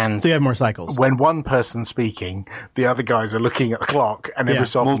 And so you have more cycles. When one person's speaking, the other guys are looking at the clock and every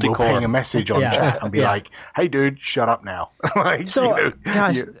so often we'll ping a message on chat and be like, hey dude, shut up now. Like, so,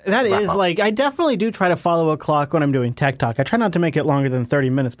 that is like, I definitely do try to follow a clock when I'm doing Tech Talk. I try not to make it longer than 30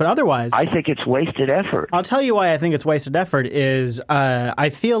 minutes, but otherwise. I think it's wasted effort. I'll tell you why I think it's wasted effort is I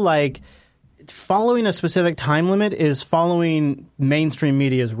feel like following a specific time limit is following mainstream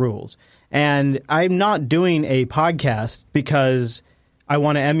media's rules. And I'm not doing a podcast because I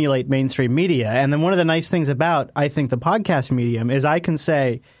want to emulate mainstream media. And then one of the nice things about, I think, the podcast medium is I can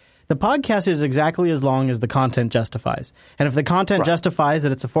say the podcast is exactly as long as the content justifies. And if the content justifies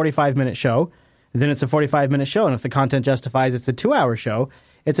that it's a 45-minute show, then it's a 45-minute show. And if the content justifies it's a 2-hour show,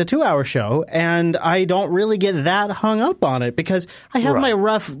 it's a 2-hour show, and I don't really get that hung up on it because I have my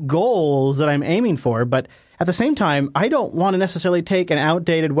rough goals that I'm aiming for, but at the same time, I don't want to necessarily take an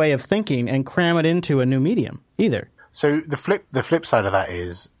outdated way of thinking and cram it into a new medium either. So the flip side of that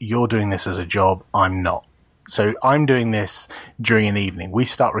is you're doing this as a job, I'm not. So I'm doing this during an evening. We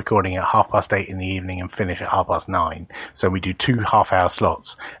start recording at 8:30 in the evening and finish at 9:30. So we do 2 half-hour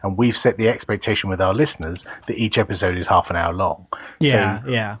slots. And we've set the expectation with our listeners that each episode is half an hour long.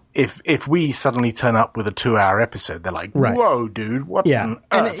 Yeah, so if we suddenly turn up with a 2-hour episode, they're like, whoa, dude, what on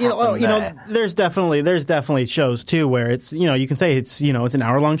earth and there's definitely shows, too, where it's, you can say it's an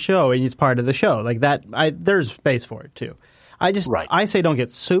hour-long show and it's part of the show. Like that, there's space for it, too. I say don't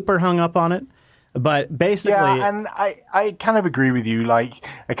get super hung up on it. But basically... Yeah, and I kind of agree with you. Like,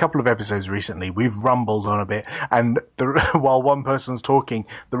 a couple of episodes recently, we've rumbled on a bit, and while one person's talking,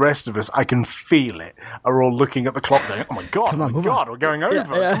 the rest of us, I can feel it, are all looking at the clock going, oh my God, we're going over.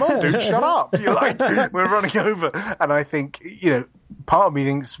 Come on, dude, shut up. You're like, we're running over. And I think, part of me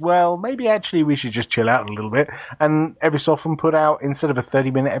thinks, well, maybe actually we should just chill out a little bit, and every so often put out, instead of a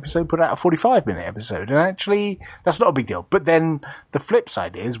 30-minute episode, put out a 45-minute episode. And actually, that's not a big deal. But then the flip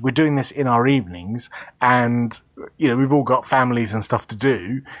side is we're doing this in our evenings, and we've all got families and stuff to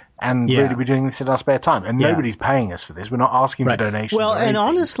do, and really we're doing this in our spare time, and nobody's paying us for this. We're not asking for donations. Well, and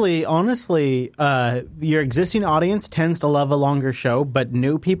honestly, your existing audience tends to love a longer show, but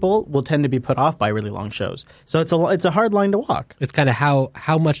new people will tend to be put off by really long shows. So it's a hard line to walk. It's kind of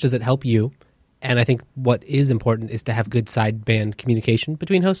how much does it help you? And I think what is important is to have good sideband communication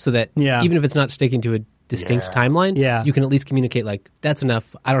between hosts, so that even if it's not sticking to a distinct timeline, you can at least communicate like, that's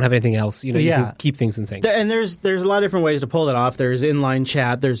enough, I don't have anything else. You can keep things in sync. And there's a lot of different ways to pull that off. There's inline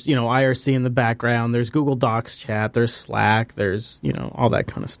chat, there's IRC in the background, there's Google Docs chat, there's Slack, there's all that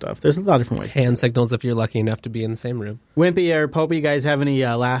kind of stuff. There's a lot of different ways. Hand signals if you're lucky enough to be in the same room. Wimpy or Popey, you guys have any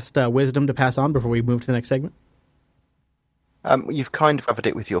last wisdom to pass on before we move to the next segment? You've kind of covered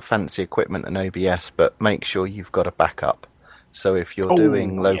it with your fancy equipment and OBS, but make sure you've got a backup. So if you're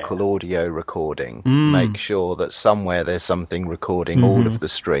doing local audio recording, make sure that somewhere there's something recording all of the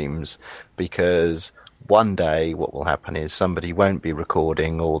streams, because one day what will happen is somebody won't be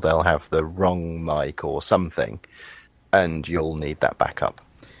recording, or they'll have the wrong mic or something, and you'll need that backup.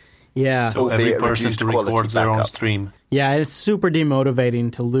 Yeah. So every person to record their own stream. Yeah, it's super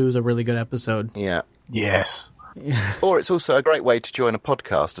demotivating to lose a really good episode. Yeah. Yes. Or it's also a great way to join a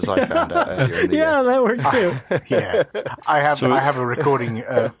podcast, as I found out earlier in the year. That works too. I have a recording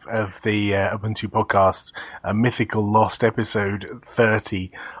of the Ubuntu podcast, a mythical lost episode 30,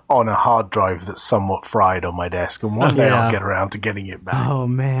 on a hard drive that's somewhat fried on my desk, and one day I'll get around to getting it back. Oh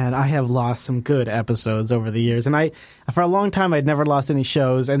man, I have lost some good episodes over the years, and for a long time I'd never lost any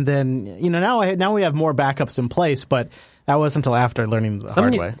shows, and then now we have more backups in place, but That wasn't until after learning the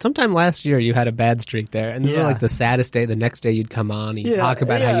hard way. Sometime last year, you had a bad streak there, and this was like the saddest day. The next day, you'd come on and you'd talk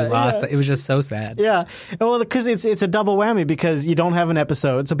about how you lost. It was just so sad. Yeah, well, because it's a double whammy because you don't have an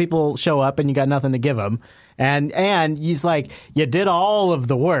episode, so people show up and you got nothing to give them. And he's like, you did all of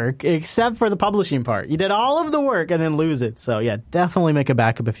the work except for the publishing part. You did all of the work and then lose it. So yeah, definitely make a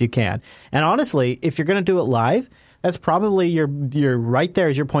backup if you can. And honestly, if you're going to do it live, that's probably your right there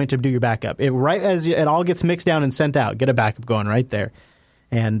is your point to do your backup. Right as it all gets mixed down and sent out, get a backup going right there.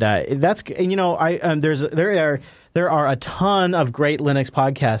 And that's there are a ton of great Linux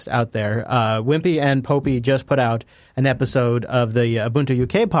podcasts out there. Wimpy and Popey just put out an episode of the Ubuntu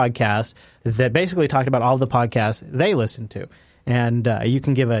UK podcast that basically talked about all the podcasts they listen to. And you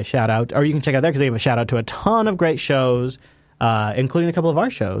can give a shout out, or you can check out there because they give a shout out to a ton of great shows, including a couple of our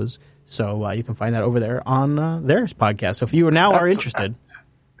shows. So you can find that over there on their podcast. So if you are interested.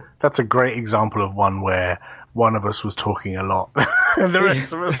 That's a great example of one where one of us was talking a lot, and the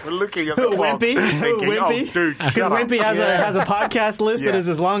rest of us were looking at the Wimpy, because Wimpy has a podcast list that is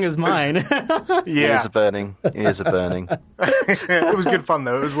as long as mine. Ears are burning. Ears are burning. It was good fun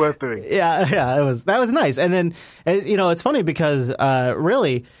though. It was worth doing. Yeah, that was nice. And then it's funny because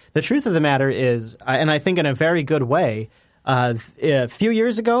really the truth of the matter is, and I think in a very good way. A few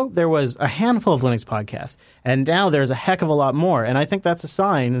years ago, there was a handful of Linux podcasts, and now there's a heck of a lot more. And I think that's a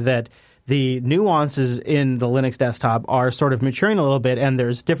sign that the nuances in the Linux desktop are sort of maturing a little bit, and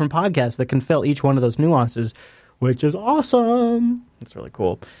there's different podcasts that can fill each one of those nuances, which is awesome. It's really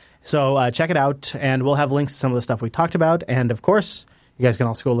cool. So check it out, and we'll have links to some of the stuff we talked about. And, of course, you guys can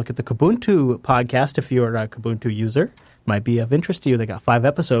also go look at the Kubuntu podcast if you're a Kubuntu user. Might be of interest to you. They got 5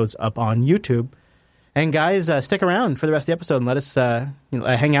 episodes up on YouTube. And guys, stick around for the rest of the episode and let us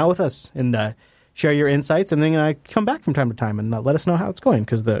hang out with us and share your insights, and then come back from time to time and let us know how it's going,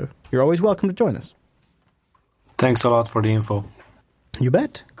 because you're always welcome to join us. Thanks a lot for the info. You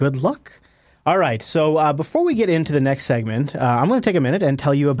bet. Good luck. All right, so before we get into the next segment, I'm going to take a minute and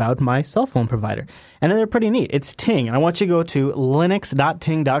tell you about my cell phone provider. And they're pretty neat. It's Ting, and I want you to go to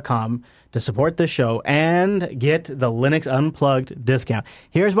linux.ting.com to support this show and get the Linux Unplugged discount.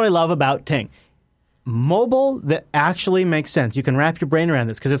 Here's what I love about Ting. Mobile that actually makes sense. You can wrap your brain around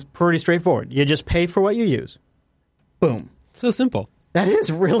this because it's pretty straightforward. You just pay for what you use. Boom. So simple. That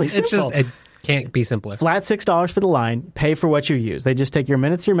is really simple. It can't be simpler. Flat $6 for the line. Pay for what you use. They just take your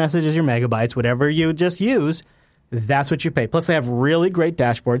minutes, your messages, your megabytes, whatever you just use. That's what you pay. Plus, they have really great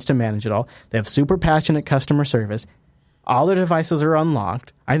dashboards to manage it all. They have super passionate customer service. All their devices are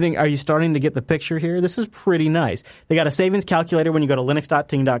unlocked. I think, are you starting to get the picture here? This is pretty nice. They got a savings calculator. When you go to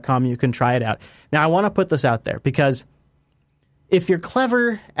linux.ting.com, you can try it out. Now, I want to put this out there because if you're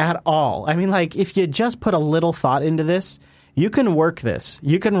clever at all, if you just put a little thought into this, you can work this.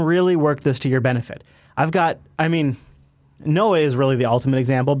 You can really work this to your benefit. Noah is really the ultimate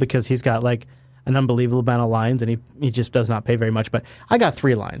example because he's got an unbelievable amount of lines and he just does not pay very much. But I got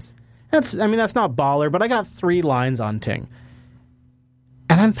 3 lines. That's not baller, but I got 3 lines on Ting.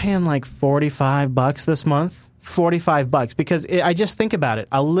 And I'm paying $45 this month. $45 because I just think about it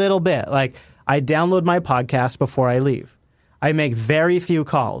a little bit. I download my podcast before I leave. I make very few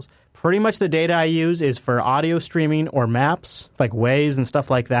calls. Pretty much the data I use is for audio streaming or maps, like Waze and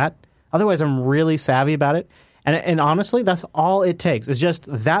stuff like that. Otherwise, I'm really savvy about it. And honestly, that's all it takes. It's just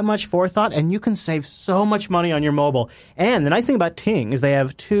that much forethought, and you can save so much money on your mobile. And the nice thing about Ting is they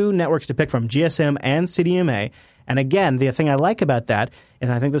have 2 networks to pick from, GSM and CDMA. And again, the thing I like about that,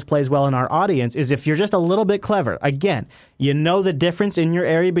 and I think this plays well in our audience, is if you're just a little bit clever, again, you know the difference in your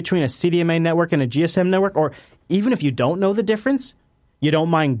area between a CDMA network and a GSM network, or even if you don't know the difference, you don't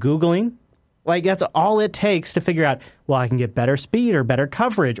mind Googling. That's all it takes to figure out, well, I can get better speed or better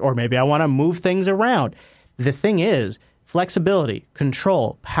coverage, or maybe I want to move things around. The thing is, flexibility,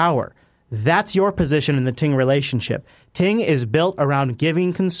 control, power, that's your position in the Ting relationship. Ting is built around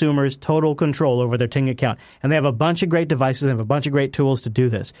giving consumers total control over their Ting account. And they have a bunch of great devices and have a bunch of great tools to do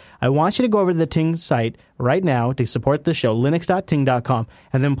this. I want you to go over to the Ting site right now to support the show, linux.ting.com,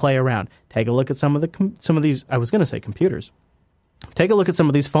 and then play around. Take a look at some of these, I was going to say computers. Take a look at some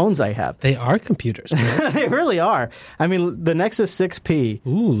of these phones I have. They are computers. They really are. The Nexus 6P.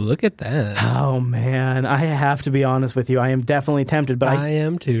 Ooh, look at that. Oh, man. I have to be honest with you. I am definitely tempted. But I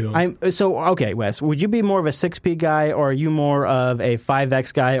am too. Okay, Wes, would you be more of a 6P guy, or are you more of a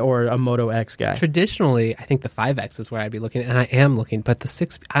 5X guy or a Moto X guy? Traditionally, I think the 5X is where I'd be looking, and I am looking. But the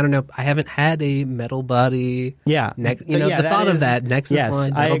 6, I don't know. I haven't had a metal body. Yeah. The thought of that Nexus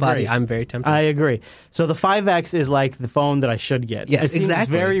line, metal body, I'm very tempted. I agree. So the 5X is like the phone that I should get. get. Yes, it seems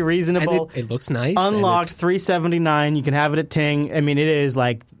exactly. very reasonable. And it looks nice. Unlocked, $379. You can have it at Ting. I mean, it is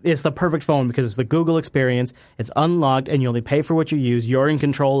like, it's the perfect phone because it's the Google experience. It's unlocked, and you only pay for what you use. You're in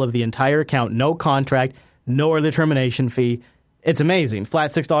control of the entire account. No contract, no early termination fee. It's amazing.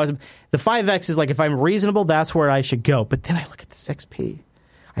 Flat $6. The 5X is like, if I'm reasonable, that's where I should go. But then I look at the 6P.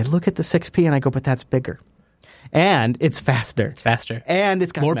 I look at the 6P and I go, but that's bigger. And it's faster. It's faster. And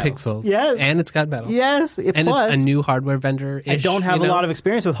it's got more metal. pixels. Yes. And it's got metal. Yes. And plus, it's a new hardware vendor. I don't have a lot of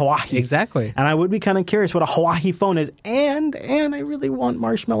experience with Hawaii. Exactly. And I would be kind of curious what a Hawaii phone is. And I really want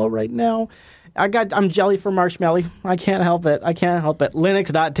Marshmallow right now. I'm jelly for Marshmallow. I can't help it.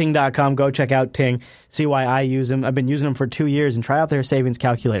 Linux.ting.com. Go check out Ting. See why I use them. I've been using them for 2 years, and try out their savings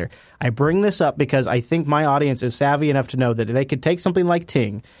calculator. I bring this up because I think my audience is savvy enough to know that they could take something like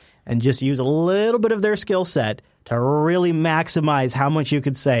Ting and just use a little bit of their skill set to really maximize how much you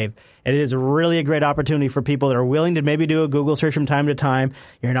could save. And it is really a great opportunity for people that are willing to maybe do a Google search from time to time.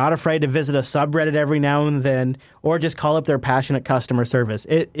 You're not afraid to visit a subreddit every now and then, or just call up their passionate customer service.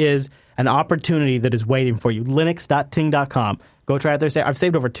 It is an opportunity that is waiting for you. Linux.ting.com. Go try out their I've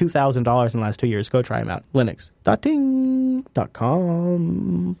saved over $2,000 in the last 2 years. Go try them out.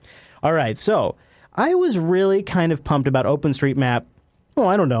 Linux.ting.com. All right, so I was really kind of pumped about OpenStreetMap,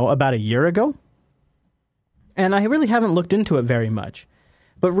 I don't know, about a year ago. And I really haven't looked into it very much.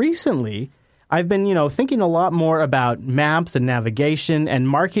 But recently, I've been, thinking a lot more about maps and navigation and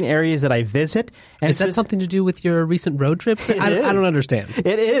marking areas that I visit. And is that something to do with your recent road trip? I don't understand.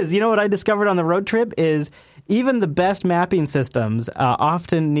 It is. You know what I discovered on the road trip is even the best mapping systems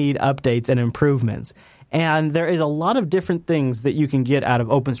often need updates and improvements. And there is a lot of different things that you can get out of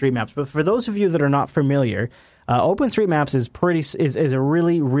OpenStreetMaps. But for those of you that are not familiar, OpenStreetMaps is a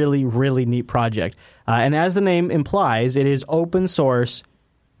really, really, really neat project. And as the name implies, it is open source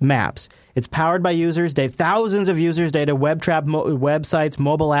maps. It's powered by users' data, thousands of users' data, websites,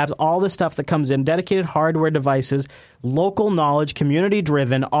 mobile apps, all the stuff that comes in, dedicated hardware devices, local knowledge,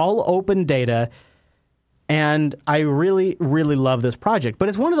 community-driven, all open data. And I really, really love this project. But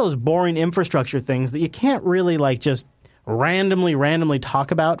it's one of those boring infrastructure things that you can't really just randomly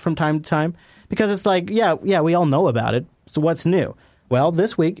talk about from time to time. Because it's like, yeah, we all know about it. So what's new? Well,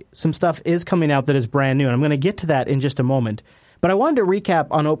 this week, some stuff is coming out that is brand new. And I'm going to get to that in just a moment. But I wanted to recap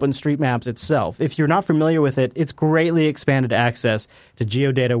on OpenStreetMaps itself. If you're not familiar with it, it's greatly expanded access to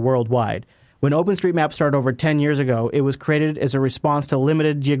geodata worldwide. When OpenStreetMaps started over 10 years ago, it was created as a response to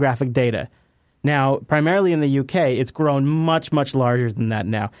limited geographic data. Now, primarily in the UK, it's grown much, much larger than that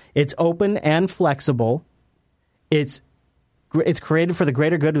now. It's open and flexible. It's created for the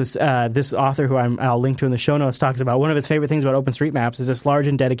greater good. This author, who I'll link to in the show notes, talks about one of his favorite things about OpenStreetMaps is this large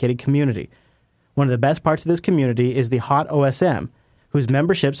and dedicated community. One of the best parts of this community is the Hot OSM, whose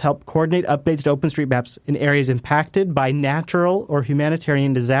memberships help coordinate updates to OpenStreetMaps in areas impacted by natural or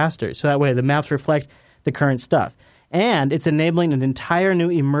humanitarian disasters. So that way the maps reflect the current stuff. And it's enabling an entire new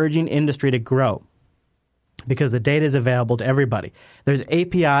emerging industry to grow because the data is available to everybody. There's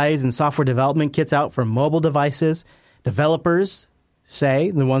APIs and software development kits out for mobile devices. Developers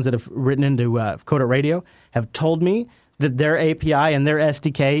say, the ones that have written into Coda Radio, have told me that their API and their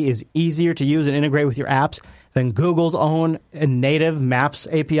SDK is easier to use and integrate with your apps than Google's own native Maps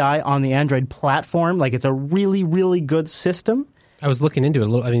API on the Android platform. It's a really, really good system. I was looking into it a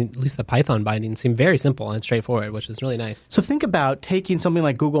little. I mean, at least the Python bindings seem very simple and straightforward, which is really nice. So think about taking something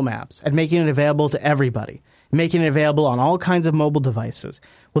like Google Maps and making it available to everybody, making it available on all kinds of mobile devices.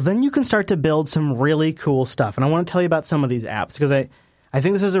 Well, then you can start to build some really cool stuff. And I want to tell you about some of these apps because I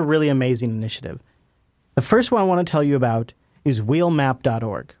think this is a really amazing initiative. The first one I want to tell you about is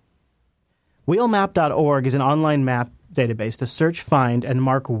wheelmap.org. Wheelmap.org is an online map database to search, find, and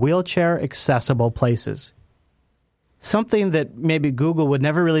mark wheelchair-accessible places. Something that maybe Google would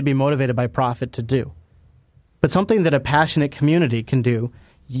never really be motivated by profit to do, but something that a passionate community can do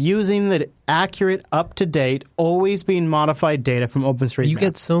using the accurate, up-to-date, always being modified data from OpenStreetMap. You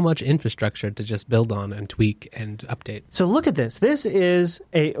get so much infrastructure to just build on and tweak and update. So look at this. This is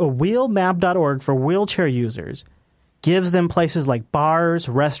a wheelmap.org for wheelchair users. Gives them places like bars,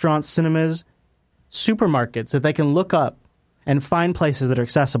 restaurants, cinemas, supermarkets that they can look up and find places that are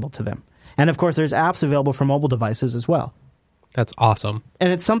accessible to them. And, of course, there's apps available for mobile devices as well. That's awesome.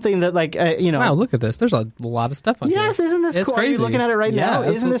 And it's something that, Wow, look at this. There's a lot of stuff on here. Yes, isn't this cool? Crazy. Are you looking at it right now?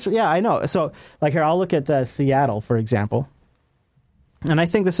 Isn't this? Yeah, I know. So, here, I'll look at Seattle, for example. And I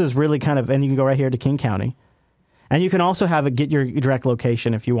think this is really and you can go right here to King County. And you can also have it get your direct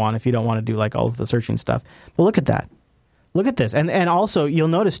location if you want, if you don't want to do, all of the searching stuff. But look at that. Look at this. And also, you'll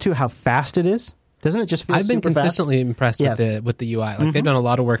notice, too, how fast it is. Doesn't it just feel I've been consistently impressed yes. with the UI. Like they've done a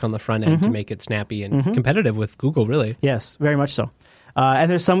lot of work on the front end to make it snappy and competitive with Google, really. Yes, very much so.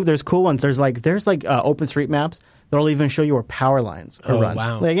 And there's cool ones. There's OpenStreetMaps that'll even show you where power lines are run.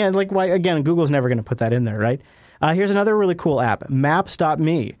 Wow. Again, Google's never going to put that in there, right? Here's another really cool app,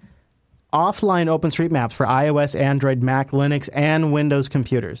 Maps.me. Offline OpenStreetMaps for iOS, Android, Mac, Linux, and Windows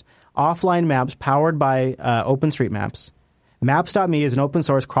computers. Offline maps powered by OpenStreetMaps. Maps.me is an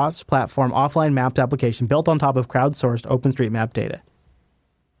open-source, cross-platform offline maps application built on top of crowdsourced OpenStreetMap data.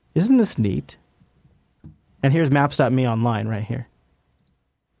 Isn't this neat? And here's Maps.me online right here.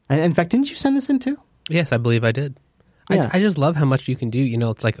 And in fact, didn't you send this in too? Yes, I believe I did. Yeah. I just love how much you can do.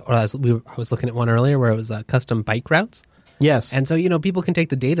 It's like I was looking at one earlier where it was custom bike routes. Yes. And so, people can take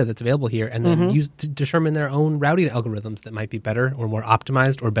the data that's available here and then use to determine their own routing algorithms that might be better or more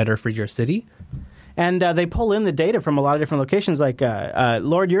optimized or better for your city. And they pull in the data from a lot of different locations. Like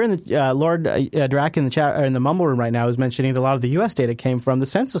Lord, you're in the Lord Drac in the chat or in the Mumble room right now is mentioning that a lot of the U.S. data came from the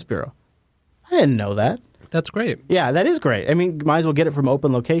Census Bureau. I didn't know that. That's great. Yeah, that is great. I mean, might as well get it from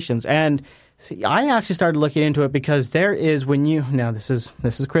open locations. And see, I actually started looking into it because there is this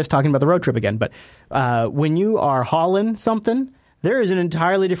is Chris talking about the road trip again, but when you are hauling something, there is an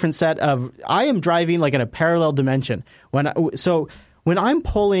entirely different set of. I am driving like in a parallel dimension when I'm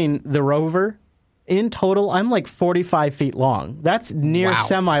pulling the Rover. In total, I'm like 45 feet long. That's near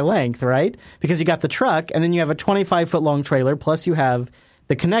semi-length, right? Because you got the truck, and then you have a 25-foot-long trailer, plus you have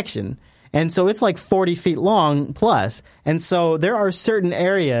the connection. And so it's like 40 feet long plus. And so there are certain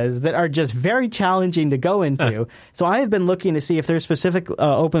areas that are just very challenging to go into. So I have been looking to see if there's specific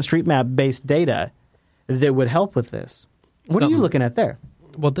OpenStreetMap-based data that would help with this. What are you looking at there?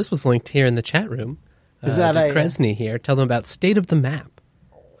 Well, this was linked here in the chat room. Is that Kresny here? Tell them about State of the Map.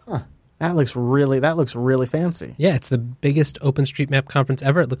 Huh. That looks really fancy. Yeah, it's the biggest OpenStreetMap conference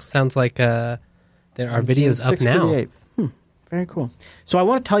ever. Sounds like there are videos up now. Very cool. So I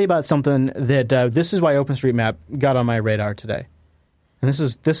want to tell you about something that this is why OpenStreetMap got on my radar today, and this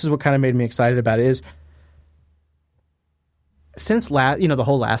is what kind of made me excited about it. Is since the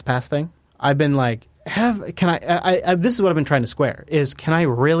whole LastPass thing, I've been like, this is what I've been trying to square is can I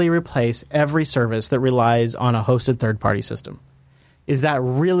really replace every service that relies on a hosted third-party system? Is that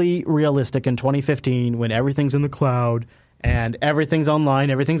really realistic in 2015 when everything's in the cloud and everything's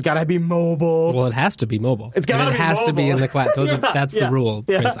online? Everything's got to be mobile. Well, it has to be mobile. It's got to be mobile. It has to be in the cloud. That's the rule,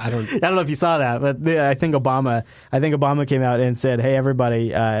 Chris. Yeah. I don't know if you saw that, but I think Obama came out and said, "Hey,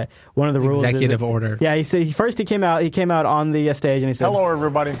 everybody, one of the rules executive order." Yeah, he said he came out on the stage and he said, "Hello,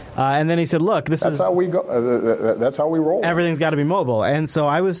 everybody," and then he said, "Look, that's how we go. That's how we roll. Everything's got to be mobile." And so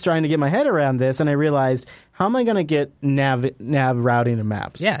I was trying to get my head around this, and I realized, how am I going to get nav routing and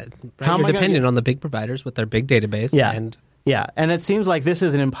maps? Yeah, you're dependent on the big providers with their big database. Yeah, and it seems like this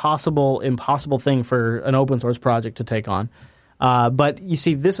is an impossible thing for an open source project to take on. But you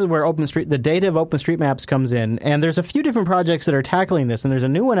see, this is where the data of OpenStreetMaps comes in, and there's a few different projects that are tackling this, and there's a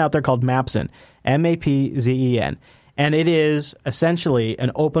new one out there called Mapzen, Mapzen, and it is essentially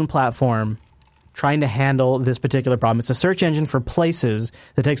an open platform trying to handle this particular problem. It's a search engine for places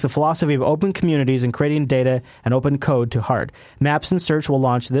that takes the philosophy of open communities and creating data and open code to heart. Maps and Search will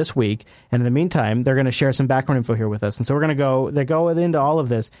launch this week, and in the meantime, they're going to share some background info here with us. And so we're going to go into all of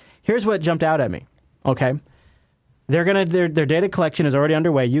this. Here's what jumped out at me, okay? Their data collection is already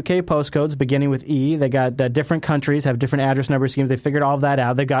underway. UK postcodes beginning with E. They got different countries have different address number schemes. They figured all of that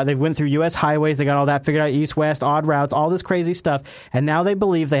out. They went through US highways. They got all that figured out. East, west, odd routes, all this crazy stuff. And now they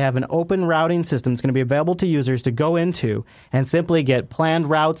believe they have an open routing system that's going to be available to users to go into and simply get planned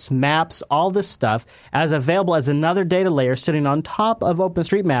routes, maps, all this stuff as available as another data layer sitting on top of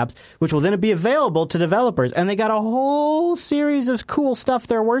OpenStreetMaps, which will then be available to developers. And they got a whole series of cool stuff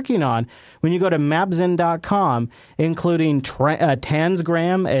they're working on. When you go to mapzen.com, including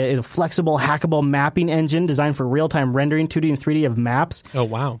Tansgram, a flexible, hackable mapping engine designed for real-time rendering 2D and 3D of maps. Oh,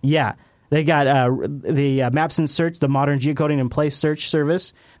 wow. Yeah. They got the Maps and Search, the modern geocoding and place search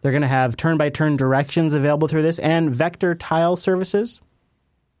service. They're going to have turn-by-turn directions available through this, and vector tile services.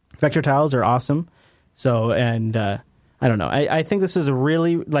 Vector tiles are awesome. So, and I don't know. I think this is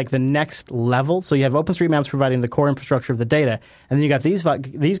really like the next level. So you have OpenStreetMaps providing the core infrastructure of the data, and then you got these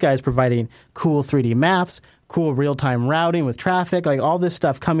guys providing cool 3D maps, cool real-time routing with traffic, like all this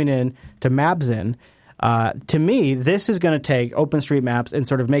stuff coming in to Mapzen. To me, this is going to take OpenStreetMaps and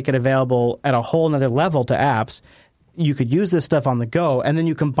sort of make it available at a whole nother level to apps. You could use this stuff on the go, and then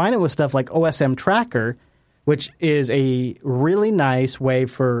you combine it with stuff like OSM Tracker, which is a really nice way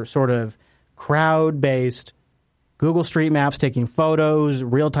for sort of crowd-based Google Street Maps taking photos,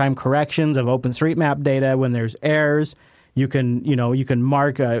 real-time corrections of OpenStreetMap data when there's errors. You can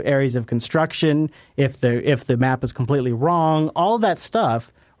mark areas of construction if the map is completely wrong. All that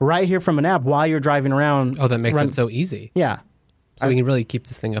stuff right here from an app while you're driving around. Oh, that makes it so easy. Yeah. So we can really keep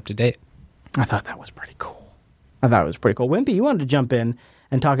this thing up to date. I thought that was pretty cool. Wimpy, you wanted to jump in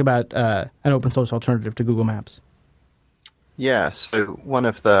and talk about an open source alternative to Google Maps. Yeah, so one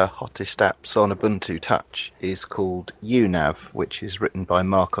of the hottest apps on Ubuntu Touch is called UNav, which is written by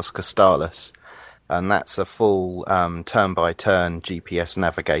Marcos Costales. And that's a full turn-by-turn GPS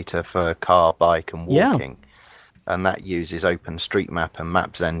navigator for car, bike, and walking. Yeah. And that uses OpenStreetMap and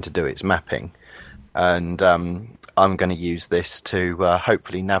Mapzen to do its mapping. And I'm going to use this to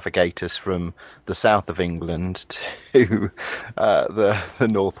hopefully navigate us from the south of England to the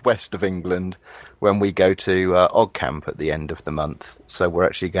northwest of England when we go to OggCamp at the end of the month. So we're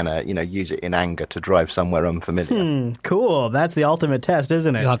actually going to, use it in anger to drive somewhere unfamiliar. Cool. That's the ultimate test,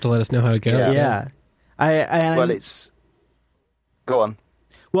 isn't it? You'll have to let us know how it goes. Yeah. Go on.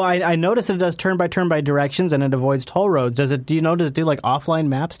 Well, I noticed that it does turn-by-turn-by directions and it avoids toll roads. Does it do like offline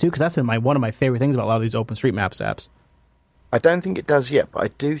maps too? Because that's one of my favorite things about a lot of these OpenStreetMaps apps. I don't think it does yet, but I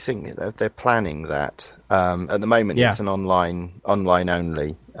do think that they're planning that. At the moment, it's an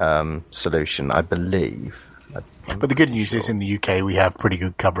online-only solution, I believe. But the good news is in the UK we have pretty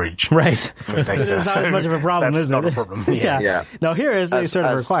good coverage for data. It's not as much of a problem, is it? That's not a problem. Yeah. No, here is a sort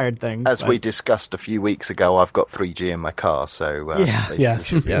of required thing. As we discussed a few weeks ago, I've got 3G in my car, so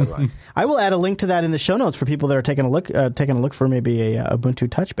yes. Right. I will add a link to that in the show notes for people that are taking a look for maybe a Ubuntu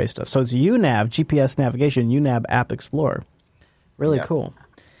Touch-based stuff. So it's UNav, GPS navigation, UNav App Explorer. Really cool.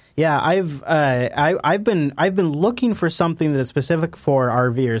 Yeah, I've been looking for something that is specific for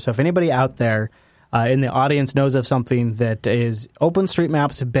RVers. So if anybody out there in the audience knows of something that is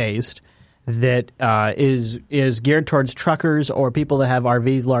OpenStreetMaps based, that is geared towards truckers or people that have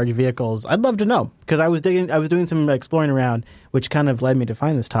RVs, large vehicles, I'd love to know, because I was doing some exploring around, which kind of led me to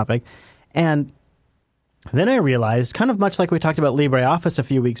find this topic, and then I realized, kind of much like we talked about LibreOffice a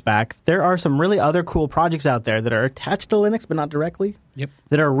few weeks back, there are some really other cool projects out there that are attached to Linux but not directly. Yep.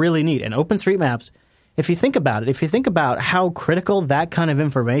 That are really neat. And OpenStreetMaps, if you think about how critical that kind of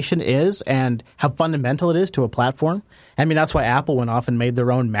information is and how fundamental it is to a platform, I mean, that's why Apple went off and made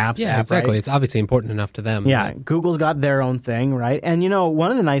their own Maps app, exactly. Right? It's obviously important enough to them. Yeah, right? Google's got their own thing, right? And, one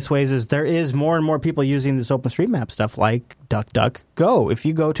of the nice ways is there is more and more people using this OpenStreetMap stuff like DuckDuckGo. If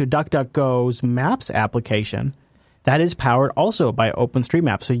you go to DuckDuckGo's Maps application, that is powered also by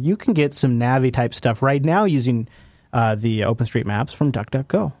OpenStreetMap. So you can get some Navi-type stuff right now using the OpenStreetMaps from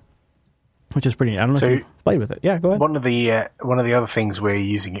DuckDuckGo. Which is pretty neat. I don't know if you played with it. Yeah, go ahead. One of the other things we're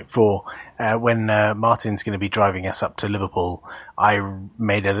using it for, when Martin's going to be driving us up to Liverpool, I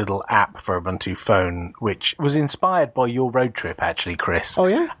made a little app for Ubuntu phone, which was inspired by your road trip, actually, Chris. Oh,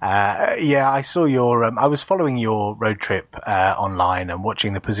 yeah? I saw your... I was following your road trip online and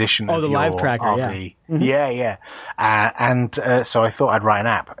watching the position of the your live tracker, RV. Yeah. Mm-hmm. So I thought I'd write an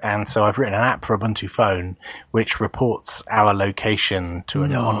app. And so I've written an app for Ubuntu phone, which reports our location to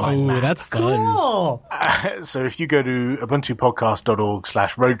an online map. That's fun. Cool! So if you go to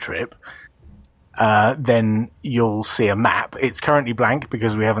ubuntupodcast.org/roadtrip, then you'll see a map. It's currently blank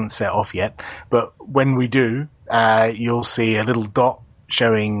because we haven't set off yet. But when we do, you'll see a little dot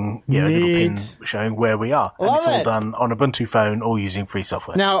showing, a little pin showing where we are. And it's all done on Ubuntu phone, all using free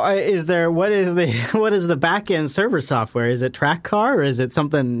software. Now, what is the back-end server software? Is it TrackCar, or is it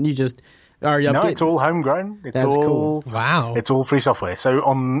something you just... No, it's all homegrown. That's cool. Wow. It's all free software. So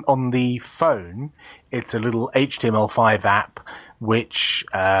on the phone, it's a little HTML5 app which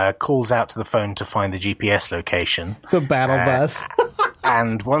calls out to the phone to find the GPS location. It's a battle bus.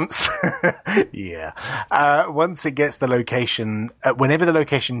 And once it gets the location, whenever the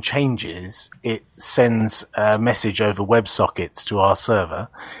location changes, it sends a message over WebSockets to our server,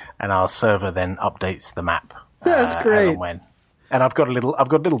 and our server then updates the map. That's great. As and when. And I've got a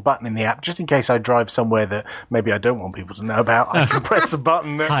little button in the app just in case I drive somewhere that maybe I don't want people to know about. I can press a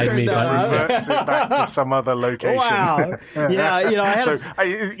button that reverts it back to some other location. Wow.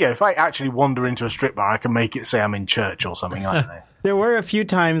 Yeah, if I actually wander into a strip bar, I can make it say I'm in church or something. I don't know. There were a few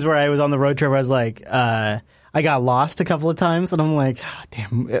times where I was on the road trip where I was like, I got lost a couple of times, and I'm like,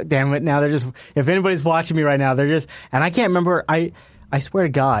 damn it! Now if anybody's watching me right now, and I can't remember. I swear to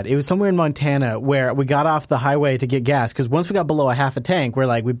God, it was somewhere in Montana where we got off the highway to get gas, because once we got below a half a tank, we're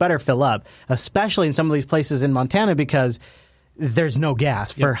like, we better fill up, especially in some of these places in Montana, because there's no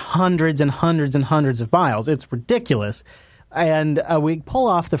gas for hundreds and hundreds and hundreds of miles. It's ridiculous. And we pull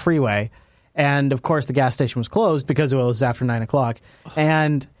off the freeway, and of course the gas station was closed because it was after 9 o'clock.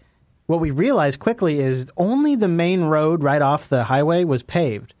 And what we realized quickly is only the main road right off the highway was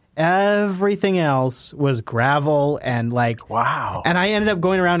paved. Everything else was gravel and wow. And I ended up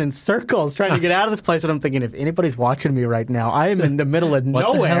going around in circles trying to get out of this place. And I'm thinking, if anybody's watching me right now, I am in the middle of nowhere.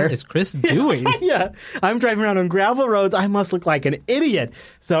 What the hell is Chris doing? Yeah, I'm driving around on gravel roads. I must look like an idiot.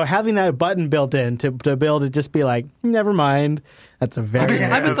 So having that button built in to be able to just be like, never mind. That's a very.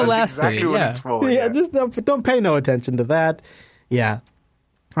 I'm at the last city. Yeah, just don't pay no attention to that. Yeah,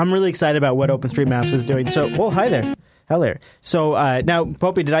 I'm really excited about what OpenStreetMaps is doing. So, hi there. Hello there. So now,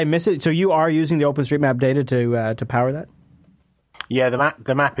 Popey, did I miss it? So you are using the OpenStreetMap data to power that? Yeah,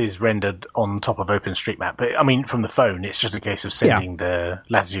 the map is rendered on top of OpenStreetMap, but I mean, from the phone, it's just a case of sending the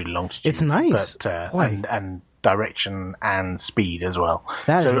latitude and longitude. It's nice, but, and direction and speed as well.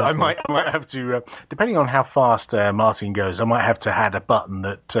 That is really I might have to, depending on how fast Martin goes, I might have to add a button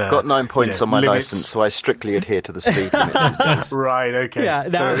that got 9 points on my license, so I strictly adhere to the speed limit these days. Right. Okay. Yeah.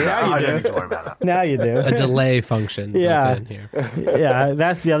 Now you do. I don't need to worry about that. Now you do. A delay function built in here. Yeah.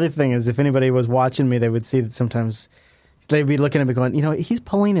 That's the other thing is if anybody was watching me, they would see that sometimes. They'd be looking at me going, he's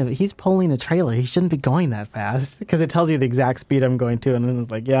pulling a trailer. He shouldn't be going that fast because it tells you the exact speed I'm going to. And then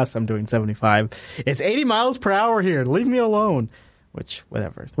it's like, yes, I'm doing 75. It's 80 miles per hour here. Leave me alone. Which,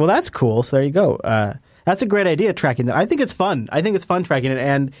 whatever. Well, that's cool. So there you go. That's a great idea, tracking that. I think it's fun. I think it's fun tracking it.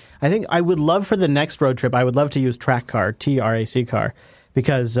 And I think I would love for the next road trip, I would love to use TrackCar, TRAC-car,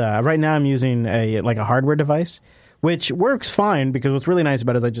 because right now I'm using a hardware device, which works fine because what's really nice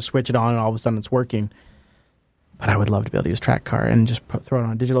about it is I just switch it on and all of a sudden it's working. But I would love to be able to use TrackCar and just throw it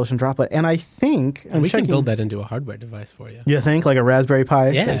on a DigitalOcean droplet. And I think we can build that into a hardware device for you. You think, like a Raspberry Pi?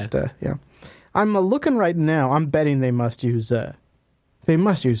 Yeah. Yeah. I'm looking right now. I'm betting they must use. They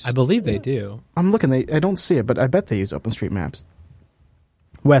must use. I believe they do. I'm looking. I don't see it, but I bet they use OpenStreetMaps.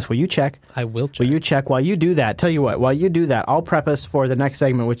 Wes, will you check? I will check. Will you check? While you do that, tell you what, while you do that, I'll prep us for the next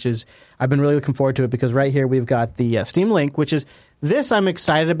segment, which is, I've been really looking forward to it because right here we've got the Steam Link, which is, this I'm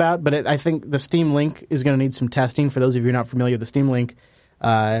excited about, but I think the Steam Link is going to need some testing. For those of you who are not familiar with the Steam Link,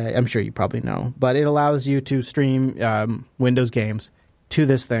 I'm sure you probably know, but it allows you to stream Windows games to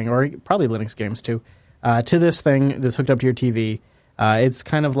this thing, or probably Linux games too, to this thing that's hooked up to your TV. It's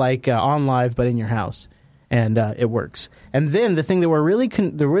kind of like OnLive, but in your house. And it works. And then the thing that we're really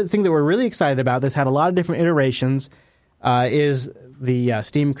excited about, this had a lot of different iterations, is the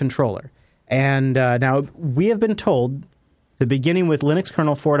Steam controller. And now we have been told that beginning with Linux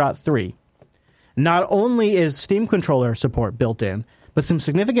kernel 4.3, not only is Steam controller support built in, but some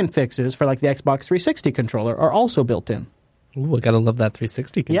significant fixes for like the Xbox 360 controller are also built in. Ooh, I gotta love that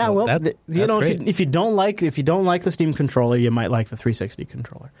 360 controller. Yeah, well, that's if you don't like the Steam controller, you might like the 360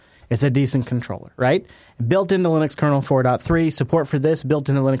 controller. It's a decent controller, right? Built into Linux kernel 4.3, support for this built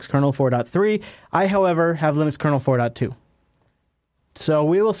into Linux kernel 4.3. I, however, have Linux kernel 4.2. So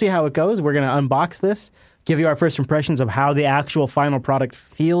we will see how it goes. We're going to unbox this, give you our first impressions of how the actual final product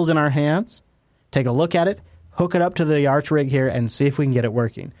feels in our hands, take a look at it, hook it up to the Arch rig here, and see if we can get it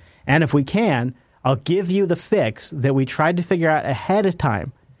working. And if we can, I'll give you the fix that we tried to figure out ahead of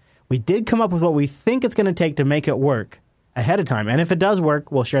time. We did come up with what we think it's going to take to make it work ahead of time. And if it does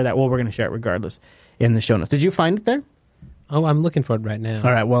work, we'll share that. Well, we're going to share it regardless in the show notes. Did you find it there? Oh, I'm looking for it right now.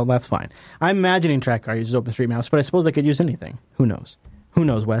 All right, well, that's fine. I'm imagining TrackCar uses OpenStreetMaps, but I suppose they could use anything. Who knows? Who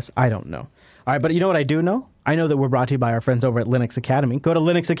knows, Wes? I don't know. All right, but you know what I do know? I know that we're brought to you by our friends over at Linux Academy. Go to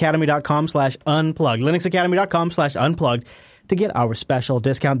linuxacademy.com/unplugged. linuxacademy.com/unplugged to get our special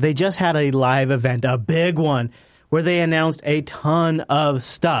discount. They just had a live event, a big one, where they announced a ton of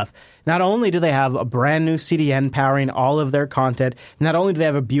stuff. Not only do they have a brand new CDN powering all of their content, not only do they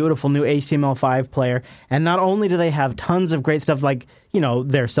have a beautiful new HTML5 player, and not only do they have tons of great stuff like,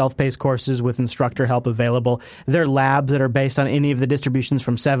 their self-paced courses with instructor help available, their labs that are based on any of the distributions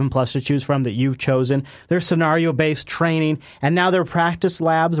from 7+ to choose from that you've chosen, their scenario-based training, and now their practice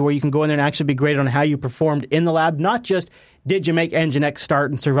labs where you can go in there and actually be graded on how you performed in the lab, not just did you make Nginx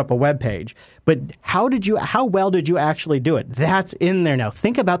start and serve up a web page, but how well did you actually do it? That's in there now.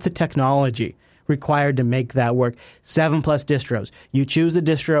 Think about the technology required to make that work. 7+ distros. You choose the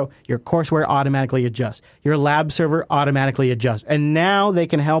distro, your courseware automatically adjusts. Your lab server automatically adjusts. And now they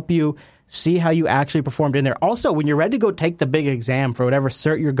can help you see how you actually performed in there. Also, when you're ready to go take the big exam for whatever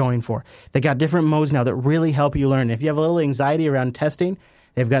cert you're going for, they got different modes now that really help you learn. If you have a little anxiety around testing,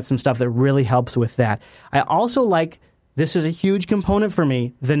 they've got some stuff that really helps with that. I also like, this is a huge component for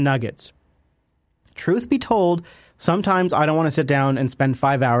me, the nuggets. Truth be told, sometimes I don't want to sit down and spend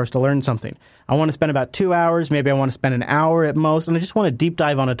 5 hours to learn something. I want to spend about 2 hours, maybe I want to spend an hour at most, and I just want to deep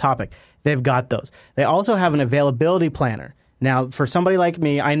dive on a topic. They've got those. They also have an availability planner. Now, for somebody like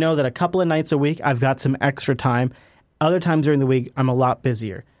me, I know that a couple of nights a week I've got some extra time. Other times during the week, I'm a lot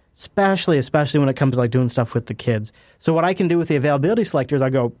busier. especially when it comes to like doing stuff with the kids. So what I can do with the availability selector is I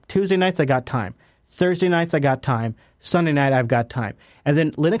go, Tuesday nights I got time. Thursday nights I got time. Sunday night I've got time. And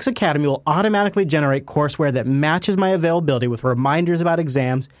then Linux Academy will automatically generate courseware that matches my availability with reminders about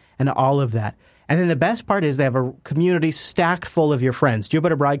exams and all of that. And then the best part is they have a community stacked full of your friends,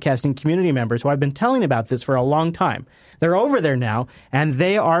 Jupiter Broadcasting community members who I've been telling about this for a long time. They're over there now, and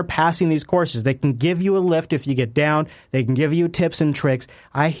they are passing these courses. They can give you a lift if you get down. They can give you tips and tricks.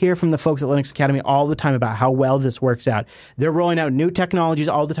 I hear from the folks at Linux Academy all the time about how well this works out. They're rolling out new technologies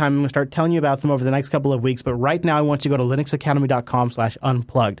all the time. I'm going to start telling you about them over the next couple of weeks, but right now I want you to go to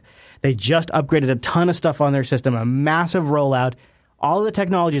linuxacademy.com/unplugged. They just upgraded a ton of stuff on their system, a massive rollout. All of the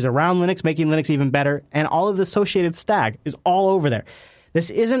technologies around Linux, making Linux even better, and all of the associated stack is all over there.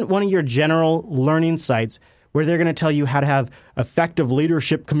 This isn't one of your general learning sites where they're going to tell you how to have effective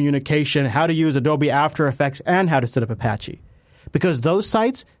leadership communication, how to use Adobe After Effects, and how to set up Apache. Because those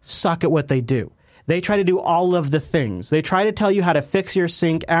sites suck at what they do. They try to do all of the things. They try to tell you how to fix your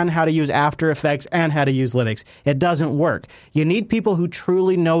sync and how to use After Effects and how to use Linux. It doesn't work. You need people who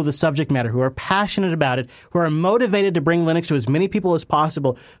truly know the subject matter, who are passionate about it, who are motivated to bring Linux to as many people as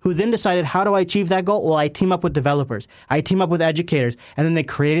possible, who then decided, how do I achieve that goal? Well, I team up with developers. I team up with educators, and then they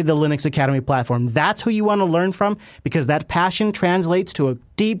created the Linux Academy platform. That's who you want to learn from, because that passion translates to a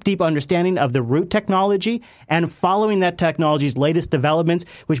deep, deep understanding of the root technology and following that technology's latest developments,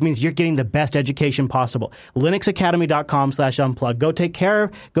 which means you're getting the best education possible. linuxacademy.com/unplug. Go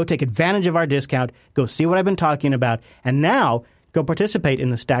take advantage of our discount. Go see what I've been talking about. And now go participate in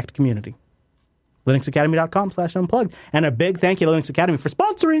the stacked community. linuxacademy.com/unplugged. And a big thank you to Linux Academy for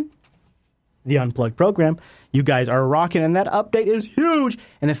sponsoring the Unplugged program. You guys are rocking, and that update is huge.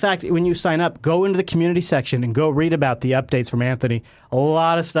 And in fact, when you sign up, go into the community section and go read about the updates from Anthony. A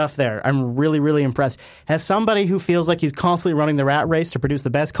lot of stuff there. I'm really, really impressed. As somebody who feels like he's constantly running the rat race to produce the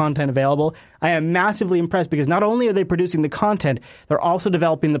best content available, I am massively impressed because not only are they producing the content, they're also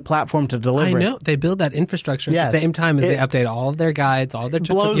developing the platform to deliver it. I know. They build that infrastructure at the same time as they update all of their guides, all of their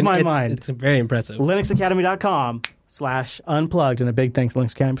blows my mind. It's very impressive. linuxacademy.com/unplugged. And a big thanks to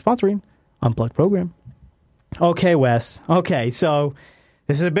Linux Academy for sponsoring Unplugged program. Okay, Wes. Okay, so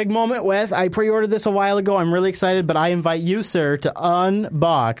this is a big moment, Wes. I pre-ordered this a while ago. I'm really excited, but I invite you, sir, to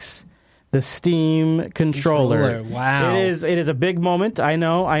unbox the Steam controller. Wow. It is a big moment. I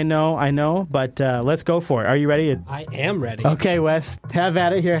know, but let's go for it. Are you ready? I am ready. Okay, Wes. Have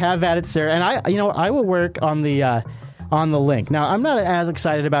at it here. Have at it, sir. And I will work on the link. Now, I'm not as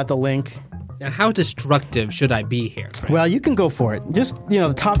excited about the link. Now, how destructive should I be here? Well, you can go for it. Just,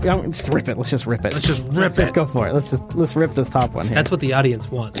 the top. Let's rip it. Let's just rip it. Let's go for it. Let's rip this top one here. That's what the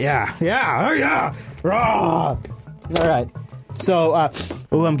audience wants. Yeah. Oh, yeah. Raw. All right. So,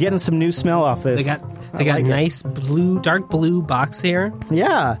 I'm getting some new smell off this. They got nice blue, dark blue box here.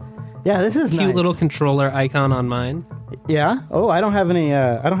 Yeah. Yeah, this is cute nice. Little controller icon on mine. Yeah. Oh, I don't have any.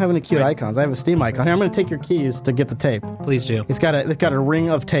 Cute icons. I have a Steam icon. Here, I'm going to take your keys to get the tape. Please do. It's got a ring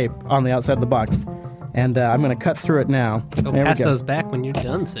of tape on the outside of the box, and I'm going to cut through it now. Pass those back when you're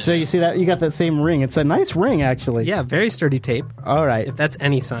done, sir. So you see that you got that same ring. It's a nice ring, actually. Yeah, very sturdy tape. All right. If that's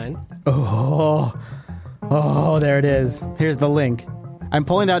any sign. Oh, there it is. Here's the link. I'm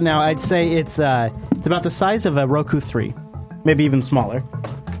pulling it out now. I'd say it's about the size of a Roku 3, maybe even smaller.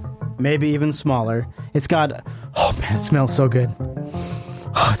 It's got. Oh man, it smells so good.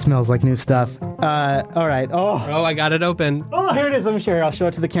 Oh, it smells like new stuff. All right. Oh, I got it open. Oh, here it is. Let me show you. I'll show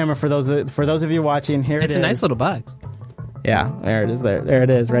it to the camera for those of you watching. Here it is. It's a nice little box. Yeah, there it is. There it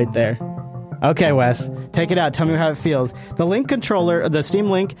is, right there. Okay, Wes, take it out. Tell me how it feels. The Link controller, the Steam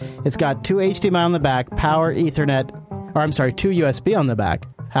Link, it's got 2 HDMI on the back, two USB on the back,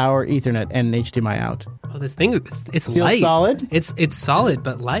 power, Ethernet, and an HDMI out. Oh, this thing, it's feels light. Solid? It's solid,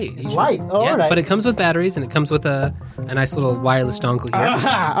 but light. It's light. Oh, yeah, all right. But it comes with batteries, and it comes with a nice little wireless dongle here.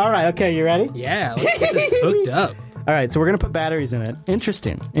 All right, okay, you ready? Yeah, let's get this hooked up. All right, so we're going to put batteries in it.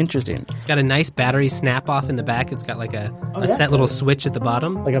 Interesting. It's got a nice battery snap-off in the back. It's got like a set little switch at the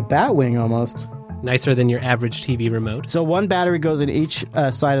bottom. Like a bat wing almost. Nicer than your average TV remote. So one battery goes in each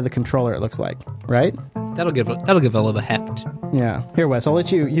side of the controller, it looks like, right? That'll give a little heft. Yeah. Here, Wes, I'll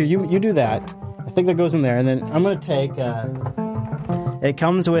let you do that. I think that goes in there. And then I'm going to take... it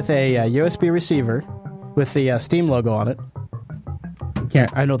comes with a USB receiver with the Steam logo on it.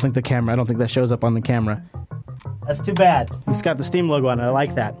 I don't think that shows up on the camera. That's too bad. It's got the Steam logo on it. I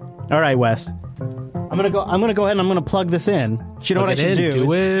like that. All right, Wes. I'm gonna go ahead and I'm gonna plug this in. You know what I should do?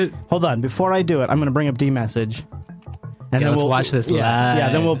 Do it. Hold on. Before I do it, I'm gonna bring up dMessage. And then let's watch this live. Yeah.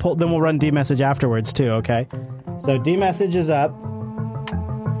 Then we'll run dMessage afterwards too. Okay. So dMessage is up,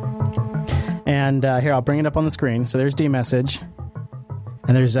 and here I'll bring it up on the screen. So there's dMessage.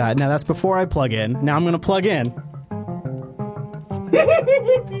 And there's now that's before I plug in. Now I'm going to plug in.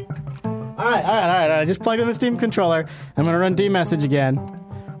 All right. I just plugged in the Steam controller. I'm going to run dmessage again.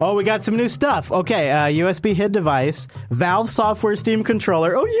 Oh, we got some new stuff. Okay, USB HID device, Valve Software Steam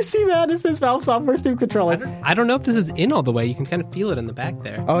controller. Oh, you see that? It says Valve Software Steam controller. I don't know if this is in all the way. You can kind of feel it in the back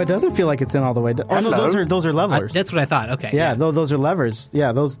there. Oh, it doesn't feel like it's in all the way. Oh, no, those are levers. That's what I thought. Okay. Yeah, those are levers.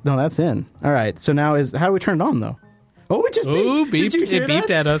 Yeah, that's in. All right, so now how do we turn it on, though? Oh, it just beeped. Ooh, beeped. It beeped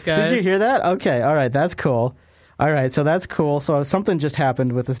at us, guys. Did you hear that? Okay, all right, that's cool. All right, so that's cool. So something just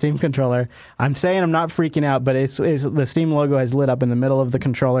happened with the Steam controller. I'm saying I'm not freaking out, but it's the Steam logo has lit up in the middle of the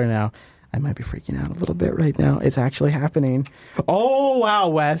controller now. I might be freaking out a little bit right now. It's actually happening. Oh, wow,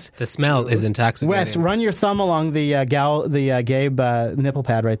 Wes. The smell is intoxicating. Wes, run your thumb along the Gabe nipple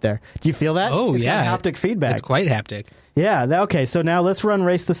pad right there. Do you feel that? Oh, it's yeah. Got haptic feedback. It's quite haptic. Yeah, okay, so now let's run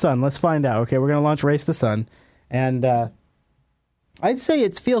Race the Sun. Let's find out. Okay, we're going to launch Race the Sun. And I'd say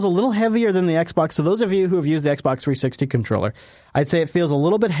it feels a little heavier than the Xbox. So those of you who have used the Xbox 360 controller, I'd say it feels a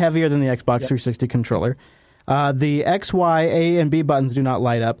little bit heavier than the Xbox 360 controller. The X, Y, A, and B buttons do not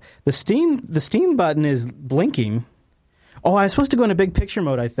light up. The Steam button is blinking. Oh, I was supposed to go into big picture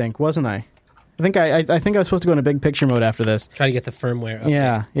mode, I think, wasn't I? I think I was supposed to go into big picture mode after this. Try to get the firmware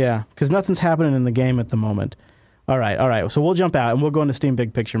update. Yeah, because nothing's happening in the game at the moment. All right. So we'll jump out and we'll go into Steam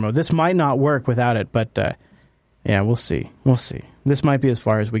big picture mode. This might not work without it, but yeah, we'll see. This might be as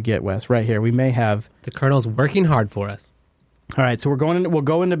far as we get, Wes. Right here, we may have the kernel's working hard for us. All right, so we'll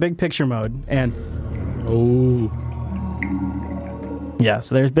go into big picture mode and. Oh. Yeah,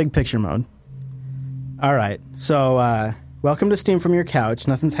 so there's big picture mode. All right, so welcome to Steam from your couch.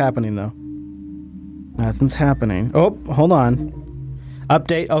 Nothing's happening, though. Nothing's happening. Oh, hold on.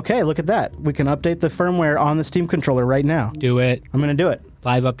 Update. Okay, look at that. We can update the firmware on the Steam controller right now. Do it. I'm going to do it.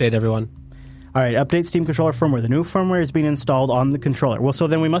 Live update, everyone. All right, update Steam controller firmware. The new firmware is being installed on the controller. Well, so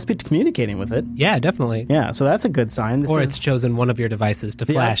then we must be communicating with it. Yeah, definitely. Yeah, so that's a good sign. It's chosen one of your devices to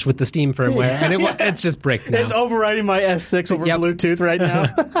flash with the Steam firmware, and it's just bricked now. It's overriding my S6 over Bluetooth right now.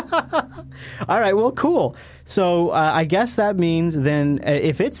 All right, well, cool. So I guess that means then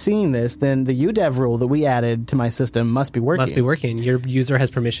if it's seeing this, then the UDEV rule that we added to my system must be working. Your user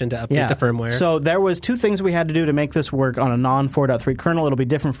has permission to update the firmware. So there was two things we had to do to make this work on a non-4.3 kernel. It'll be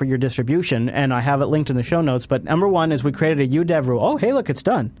different for your distribution, and I have it linked in the show notes. But number one is we created a UDEV rule. Oh, hey, look, it's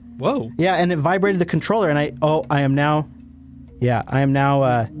done. Whoa. Yeah, and it vibrated the controller, and I am now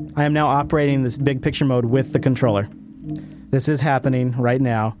operating this big picture mode with the controller. This is happening right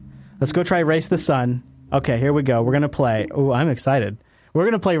now. Let's go try Race the Sun. Okay, here we go. We're going to play. Oh, I'm excited. We're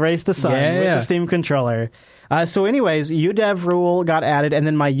going to play Race the Sun with the Steam controller. So anyways, UDEV rule got added, and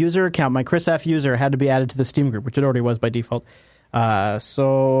then my user account, my Chris F. user, had to be added to the Steam group, which it already was by default.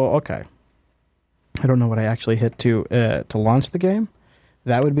 Okay. I don't know what I actually hit to launch the game.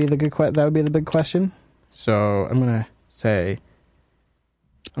 That would be the the big question. So I'm going to say...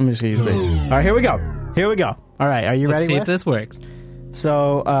 I'm just going to use the... All right, here we go. All right, are you ready, Let's see Wes? if this works.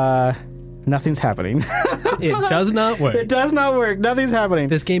 So, nothing's happening. It does not work. It does not work. Nothing's happening.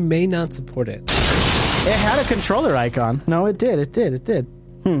 This game may not support it. It had a controller icon. No, it did.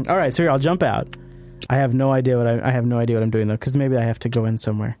 All right, so here, I'll jump out. I have no idea what I'm doing, though, because maybe I have to go in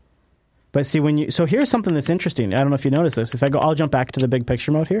somewhere. But see, so here's something that's interesting. I don't know if you noticed this. If I'll jump back to the big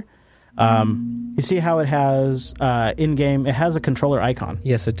picture mode here. You see how it has in-game, it has a controller icon.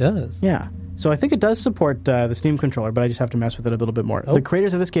 Yes, it does. Yeah. So I think it does support the Steam controller, but I just have to mess with it a little bit more. Oh. The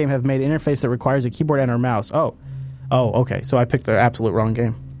creators of this game have made an interface that requires a keyboard and a mouse. Oh, okay. So I picked the absolute wrong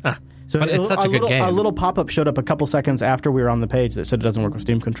game. So but it's such a good game. A little pop-up showed up a couple seconds after we were on the page that said it doesn't work with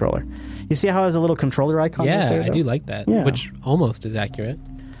Steam controller. You see how it has a little controller icon? Yeah, right there, I do like that, which almost is accurate.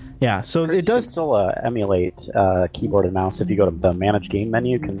 Yeah, so it does... You can still emulate keyboard and mouse if you go to the Manage Game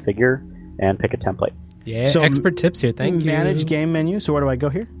menu, Configure, and pick a template. Yeah, so expert tips here, thank you. Manage Game menu, so where do I go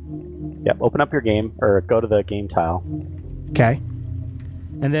here? Yep, open up your game, or go to the game tile. Okay.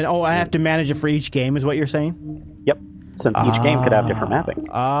 And then, I have to manage it for each game, is what you're saying? Yep, since each game could have different mappings.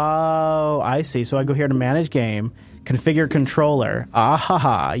 Oh, I see. So I go here to Manage Game, Configure Controller.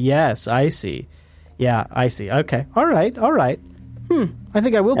 Yes, I see. Yeah, I see. Okay. All right. I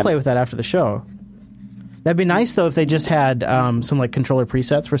think I will play with that after the show. That'd be nice, though, if they just had some like controller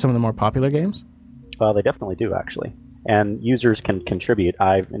presets for some of the more popular games. Well, they definitely do, actually. And users can contribute.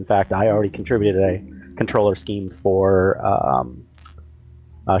 I already contributed a controller scheme for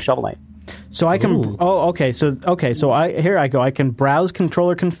Shovel Knight. So I can... Ooh. Okay. So here I go. I can browse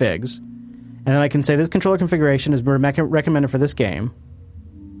controller configs, and then I can say this controller configuration is recommended for this game.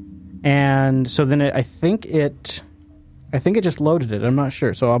 And so then I think it just loaded it. I'm not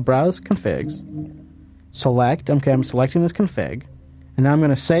sure. So I'll browse configs, select. Okay, I'm selecting this config, And now I'm going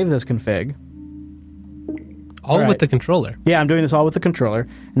to save this config. All right. With the controller? Yeah, I'm doing this all with the controller.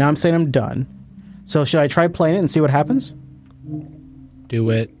 Now I'm saying I'm done. So should I try playing it and see what happens? Do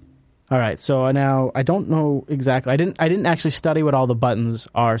it. All right, so now I don't know exactly. I didn't actually study what all the buttons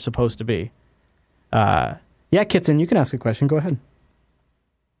are supposed to be. Yeah, Kitson, you can ask a question. Go ahead.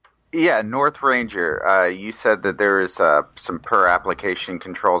 Yeah, North Ranger, you said that there is some per application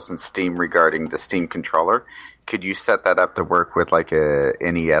controls in Steam regarding the Steam controller. Could you set that up to work with like a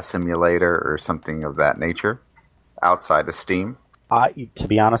NES emulator or something of that nature outside of Steam? To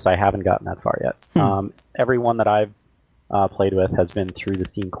be honest, I haven't gotten that far yet. Every one that I've played with has been through the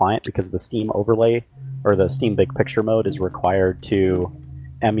Steam client because the Steam overlay or the Steam Big Picture mode is required to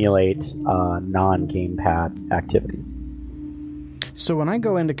emulate non-gamepad activities. So when I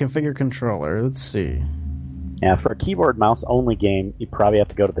go into configure controller, let's see. Yeah, for a keyboard mouse only game, you probably have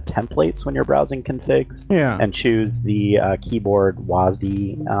to go to the templates when you're browsing configs and choose the keyboard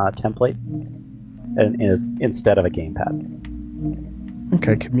WASD template instead of a gamepad.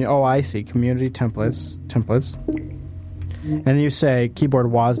 Okay, I see. Community templates. And then you say keyboard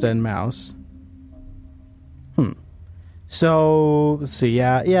WASD and mouse. So, let's see.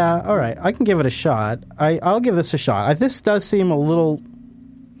 Yeah, all right. I can give it a shot. I'll give this a shot. This does seem a little...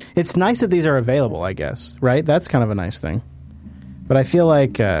 It's nice that these are available, I guess, right? That's kind of a nice thing. But I feel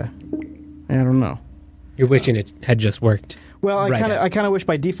like... I don't know. You're wishing it had just worked. Well, I kind of wish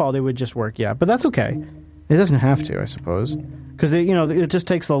by default it would just work, yeah. But that's okay. It doesn't have to, I suppose. Because, it just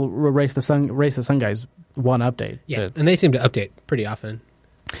takes the Race the Sun guys one update. Yeah, and they seem to update pretty often.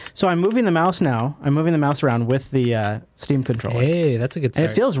 So I'm moving the mouse now. I'm moving the mouse around with the Steam controller. Hey, that's a good start.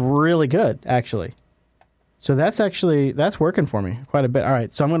 And it feels really good, actually. So that's working for me quite a bit. All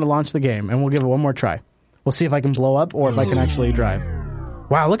right, so I'm going to launch the game, and we'll give it one more try. We'll see if I can blow up or if I can actually drive.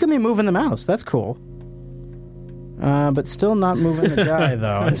 Wow, look at me moving the mouse. That's cool. But still not moving the guy,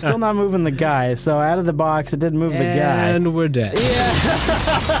 though. I'm still not moving the guy. So out of the box, it didn't move the guy. And we're dead.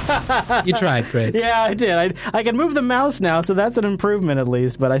 Yeah. You tried, Chris. Yeah, I did. I can move the mouse now, so that's an improvement at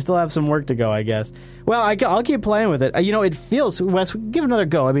least. But I still have some work to go, I guess. Well, I'll keep playing with it. It feels... Wes, give it another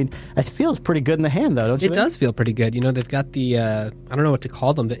go. I mean, it feels pretty good in the hand, though, don't you think? It does feel pretty good. They've got the... I don't know what to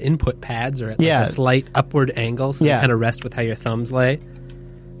call them. The input pads are at a slight upward angle, so they kind of rest with how your thumbs lay.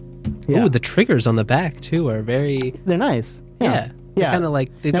 Yeah. Ooh, the triggers on the back, too, are very... They're nice. Yeah. They're kind of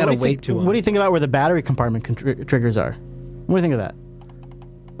like... They've got a weight to them. What do you think about where the battery compartment triggers are? What do you think of that?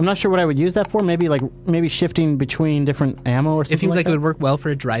 I'm not sure what I would use that for. Maybe shifting between different ammo or something. It seems like it would work well for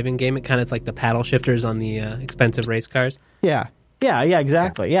a driving game. It kind of is like the paddle shifters on the expensive race cars. Yeah,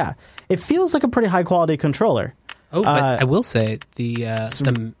 exactly. Yeah. It feels like a pretty high-quality controller. Oh, but I will say the mouse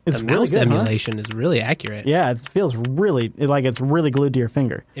really good, emulation is really accurate. Yeah, it feels really like it's really glued to your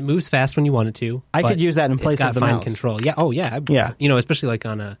finger. It moves fast when you want it to. I could use that in place of the mouse. It's got fine control. Yeah. Oh, yeah. Yeah. Especially like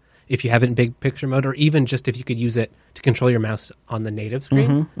on if you have it in big picture mode, or even just if you could use it to control your mouse on the native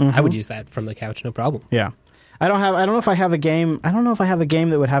screen. I would use that from the couch, no problem. Yeah. I don't know if I have a game. I don't know if I have a game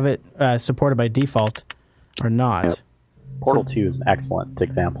that would have it supported by default or not. Yep. Portal 2 is an excellent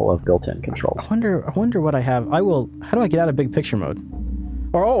example of built-in controls. I wonder what I have. How do I get out of big picture mode?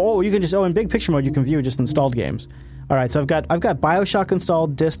 Or you can just in big picture mode you can view just installed games. All right, so I've got BioShock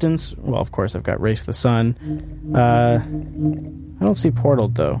installed, Distance. Well, of course I've got Race the Sun. I don't see Portal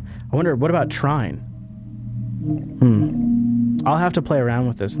though. I wonder what about Trine? I'll have to play around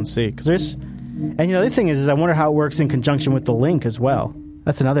with this and see and the other thing is I wonder how it works in conjunction with the Link as well.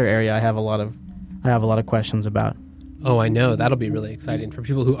 That's another area I have a lot of questions about. Oh, I know. That'll be really exciting for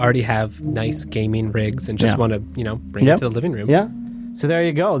people who already have nice gaming rigs and just want to, bring it to the living room. Yeah. So there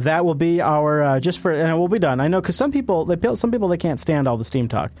you go. That will be our and we'll be done. I know because some people they can't stand all the Steam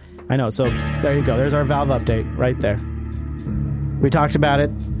talk. I know. So there you go. There's our Valve update right there. We talked about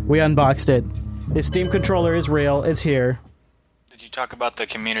it. We unboxed it. The Steam controller is real. It's here. Did you talk about the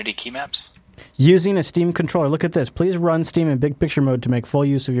community key maps? Using a Steam controller. Look at this. Please run Steam in big picture mode to make full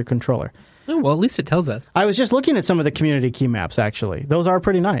use of your controller. Oh, well, at least it tells us. I was just looking at some of the community key maps, actually. Those are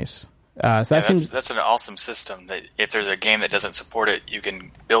pretty nice. So that's an awesome system. That if there's a game that doesn't support it, you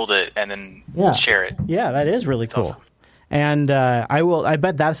can build it and then share it. Yeah, that is really cool. Awesome. And I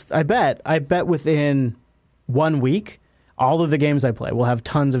bet within 1 week, all of the games I play will have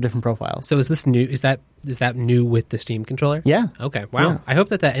tons of different profiles. So is this new? Is that new with the Steam controller? Yeah. Okay. Wow. Yeah. I hope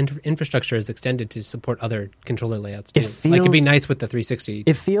that infrastructure is extended to support other controller layouts too. Like it'd be nice with the 360.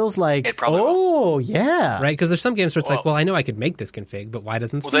 It feels like yeah. Right, because there's some games where it's like, well, I know I could make this config, but why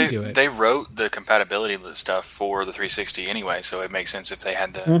doesn't Steam do it? They wrote the compatibility stuff for the 360 anyway, so it makes sense if they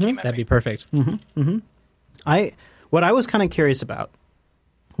had the key mapping. That'd be perfect. What I was kind of curious about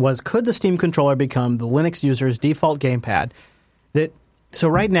was could the Steam controller become the Linux user's default gamepad that So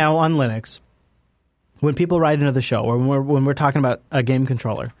right now on Linux, when people write into the show or when we're talking about a game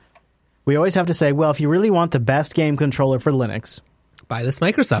controller, we always have to say, well, if you really want the best game controller for Linux, buy this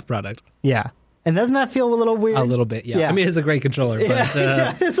Microsoft product. Yeah. And doesn't that feel a little weird? A little bit, yeah. I mean, it's a great controller, but...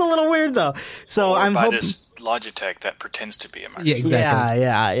 it's a little weird, though. So I'm hoping... this Logitech that pretends to be a Microsoft. Yeah, exactly.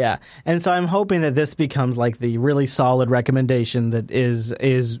 Yeah. And so I'm hoping that this becomes like the really solid recommendation that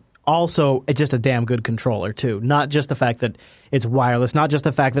is also just a damn good controller, too. Not just the fact that it's wireless, not just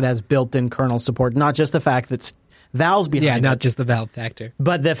the fact that it has built-in kernel support, not just the fact that Valve's behind it. Yeah, not just the Valve factor.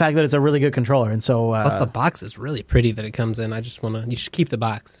 But the fact that it's a really good controller. And so, plus the box is really pretty that it comes in. I just want to... You should keep the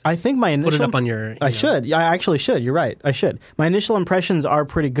box. I think my initial... Put it up on your... I should. I actually should. You're right. I should. My initial impressions are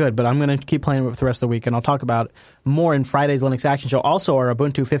pretty good, but I'm going to keep playing with it the rest of the week, and I'll talk about more in Friday's Linux Action Show. Also, our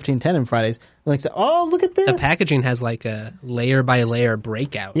Ubuntu 15.10 in Friday's Linux... Oh, look at this! The packaging has like a layer-by-layer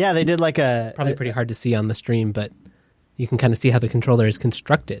breakout. Yeah, they did like a... Probably pretty hard to see on the stream, but you can kind of see how the controller is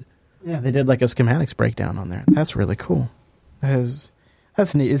constructed. Yeah, they did like a schematics breakdown on there. That's really cool. That's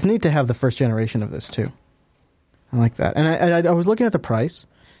neat. It's neat to have the first generation of this, too. I like that. And I was looking at the price.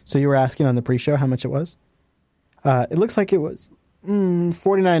 So you were asking on the pre-show how much it was? It looks like it was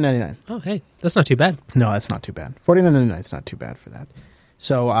 $49.99. Oh, hey. That's not too bad. No, that's not too bad. $49.99 is not too bad for that.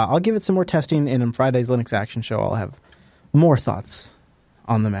 So I'll give it some more testing, and in Friday's Linux Action Show, I'll have more thoughts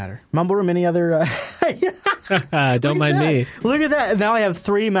on the matter. Mumble Room, any other... Don't mind me. Look at that. Now I have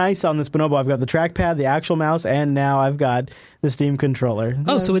 3 mice on this Bonobo. I've got the trackpad, the actual mouse, and now I've got the Steam controller.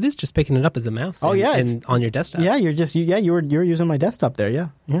 Oh, so it is just picking it up as a mouse. And on your desktop. Yeah, you're using my desktop there. Yeah.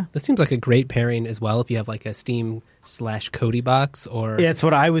 This seems like a great pairing as well if you have like a Steam/Kodi box or... Yeah, it's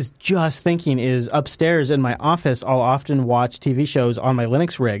what I was just thinking is upstairs in my office, I'll often watch TV shows on my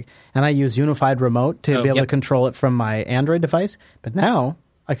Linux rig, and I use Unified Remote to be able to control it from my Android device. But now...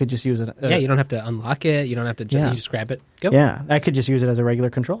 I could just use it. You don't have to unlock it. You don't have to you just grab it. Go. Yeah, I could just use it as a regular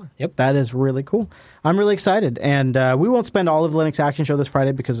controller. Yep. That is really cool. I'm really excited. And we won't spend all of Linux Action Show this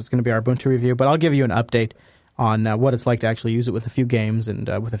Friday because it's going to be our Ubuntu review, but I'll give you an update on what it's like to actually use it with a few games and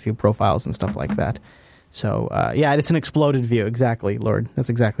with a few profiles and stuff like that. So, it's an exploded view. Exactly, Lord. That's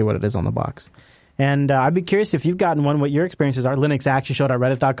exactly what it is on the box. And I'd be curious if you've gotten one, what your experiences are.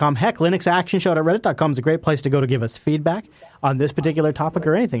 LinuxActionShow.reddit.com. Heck, LinuxActionShow.reddit.com is a great place to go to give us feedback on this particular topic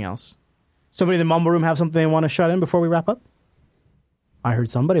or anything else. Somebody in the Mumble Room have something they want to shut in before we wrap up? I heard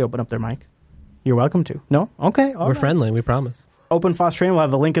somebody open up their mic. You're welcome to. No? Okay. We're friendly, we promise. Open Fostrain. We'll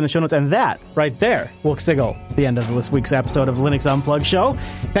have a link in the show notes. And that right there will signal the end of this week's episode of Linux Unplugged Show.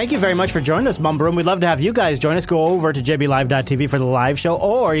 Thank you very much for joining us, Mumble Room. We'd love to have you guys join us. Go over to jblive.tv for the live show,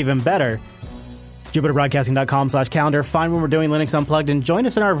 or even better, JupiterBroadcasting.com/calendar. Find when we're doing Linux Unplugged and join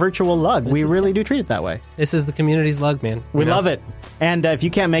us in our virtual lug. We really do treat it that way. This is the community's lug, man. We love it. And if you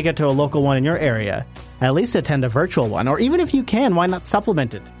can't make it to a local one in your area, at least attend a virtual one. Or even if you can, why not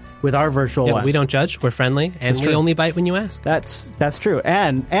supplement it with our virtual one? We don't judge. We're friendly. And we only bite when you ask. That's true.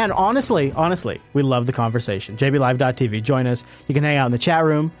 And honestly, we love the conversation. jblive.tv. Join us. You can hang out in the chat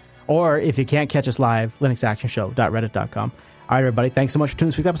room. Or if you can't catch us live, linuxactionshow.reddit.com. All right, everybody. Thanks so much for tuning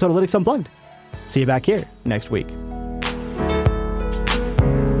in this week's episode of Linux Unplugged. See you back here next week.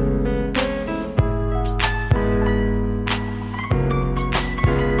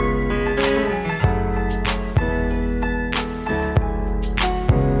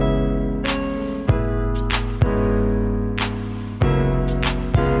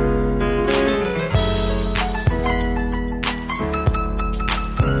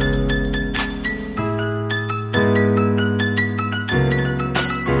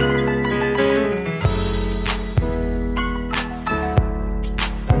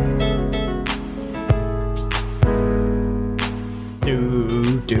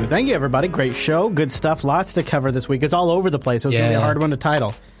 Thank you, everybody. Great show. Good stuff. Lots to cover this week. It's all over the place, so it's going to be a hard one to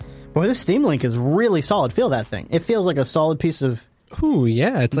title. Boy, this Steam Link is really solid. Feel that thing. It feels like a solid piece of... Ooh,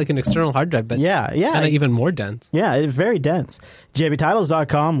 yeah. It's like an external hard drive, but kind of even more dense. Yeah, it's very dense.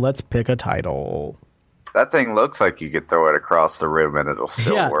 JBTitles.com. Let's pick a title. That thing looks like you could throw it across the room and it'll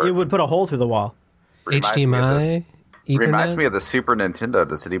still work. Yeah, it would put a hole through the wall. HDMI... Reminds me of the Super Nintendo.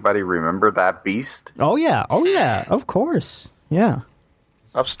 Does anybody remember that beast? Oh, yeah. Of course. Yeah.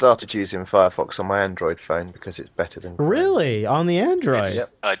 I've started using Firefox on my Android phone because it's better than Chrome. Really? On the Android? It's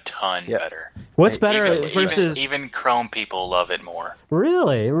a ton better. What's better versus... Even Chrome people love it more.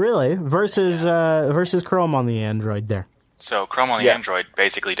 Really? Versus Chrome on the Android there. So Chrome on the Android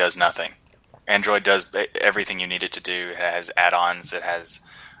basically does nothing. Android does everything you need it to do. It has add-ons. It has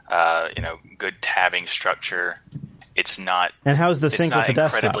good tabbing structure. It's not... And how's the sync with the desktop?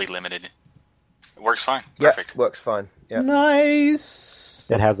 It's not incredibly limited. It works fine. Perfect. Works fine. Yeah. Nice.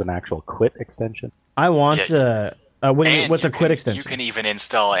 It has an actual quit extension. I want What's a quit extension? You can even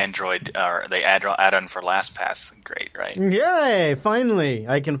install Android or the add-on for LastPass. Great, right? Yay! Finally,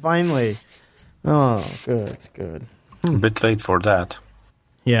 I can finally. Oh, good. A bit late for that.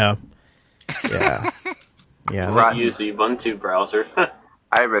 Yeah. Right. Use the Ubuntu browser.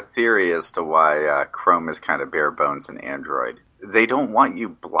 I have a theory as to why Chrome is kind of bare bones in Android. They don't want you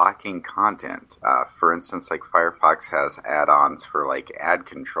blocking content. For instance, like Firefox has add-ons for like ad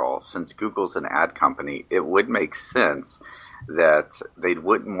control. Since Google's an ad company, it would make sense that they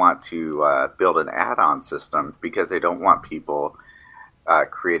wouldn't want to build an add-on system because they don't want people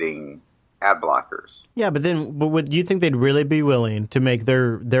creating ad blockers. Yeah, but do you think they'd really be willing to make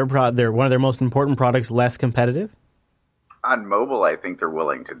their one of their most important products less competitive? On mobile, I think they're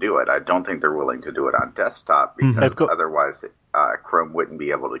willing to do it. I don't think they're willing to do it on desktop because otherwise Chrome wouldn't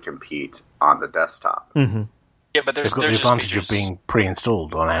be able to compete on the desktop. Mm-hmm. Yeah, but they've got the advantage of being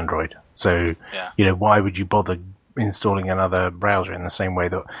pre-installed on Android. So, why would you bother installing another browser in the same way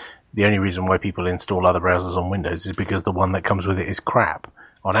that the only reason why people install other browsers on Windows is because the one that comes with it is crap.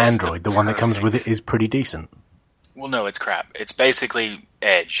 On Android, the one that comes with it is pretty decent. Well, no, it's crap. It's basically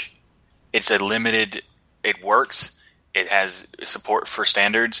Edge. It's a limited... It works... It has support for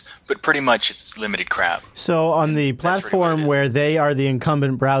standards, but pretty much it's limited crap. So on the platform where they are the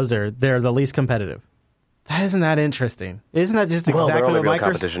incumbent browser, they're the least competitive. Isn't that interesting? Isn't that just exactly their only what real Microsoft...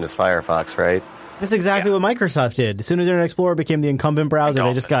 competition is Firefox, right? That's exactly what Microsoft did. As soon as Internet Explorer became the incumbent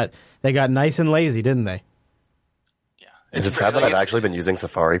browser, they got nice and lazy, didn't they? Yeah. Is it sad that I've actually been using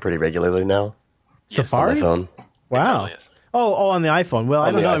Safari pretty regularly now? Safari? On my phone. Wow. Totally is. Oh, on the iPhone. Well,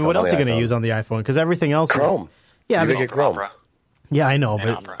 I don't know. What else are you going to use on the iPhone? Because everything else Chrome. Yeah, you get Chrome. Yeah, I know,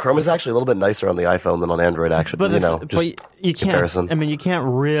 but Chrome is actually a little bit nicer on the iPhone than on Android. Actually, but just you comparison. can't. I mean, you can't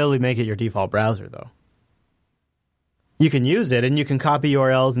really make it your default browser, though. You can use it, and you can copy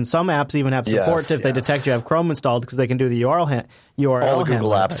URLs, and some apps even have support if they detect you have Chrome installed because they can do the URL All the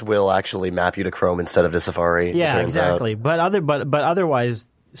Google apps will actually map you to Chrome instead of to Safari. Yeah, exactly. But otherwise,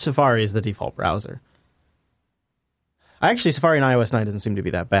 Safari is the default browser. Actually, Safari on iOS 9 doesn't seem to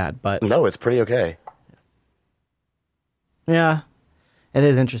be that bad, but no, it's pretty okay. Yeah, it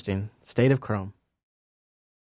is interesting. State of Chrome.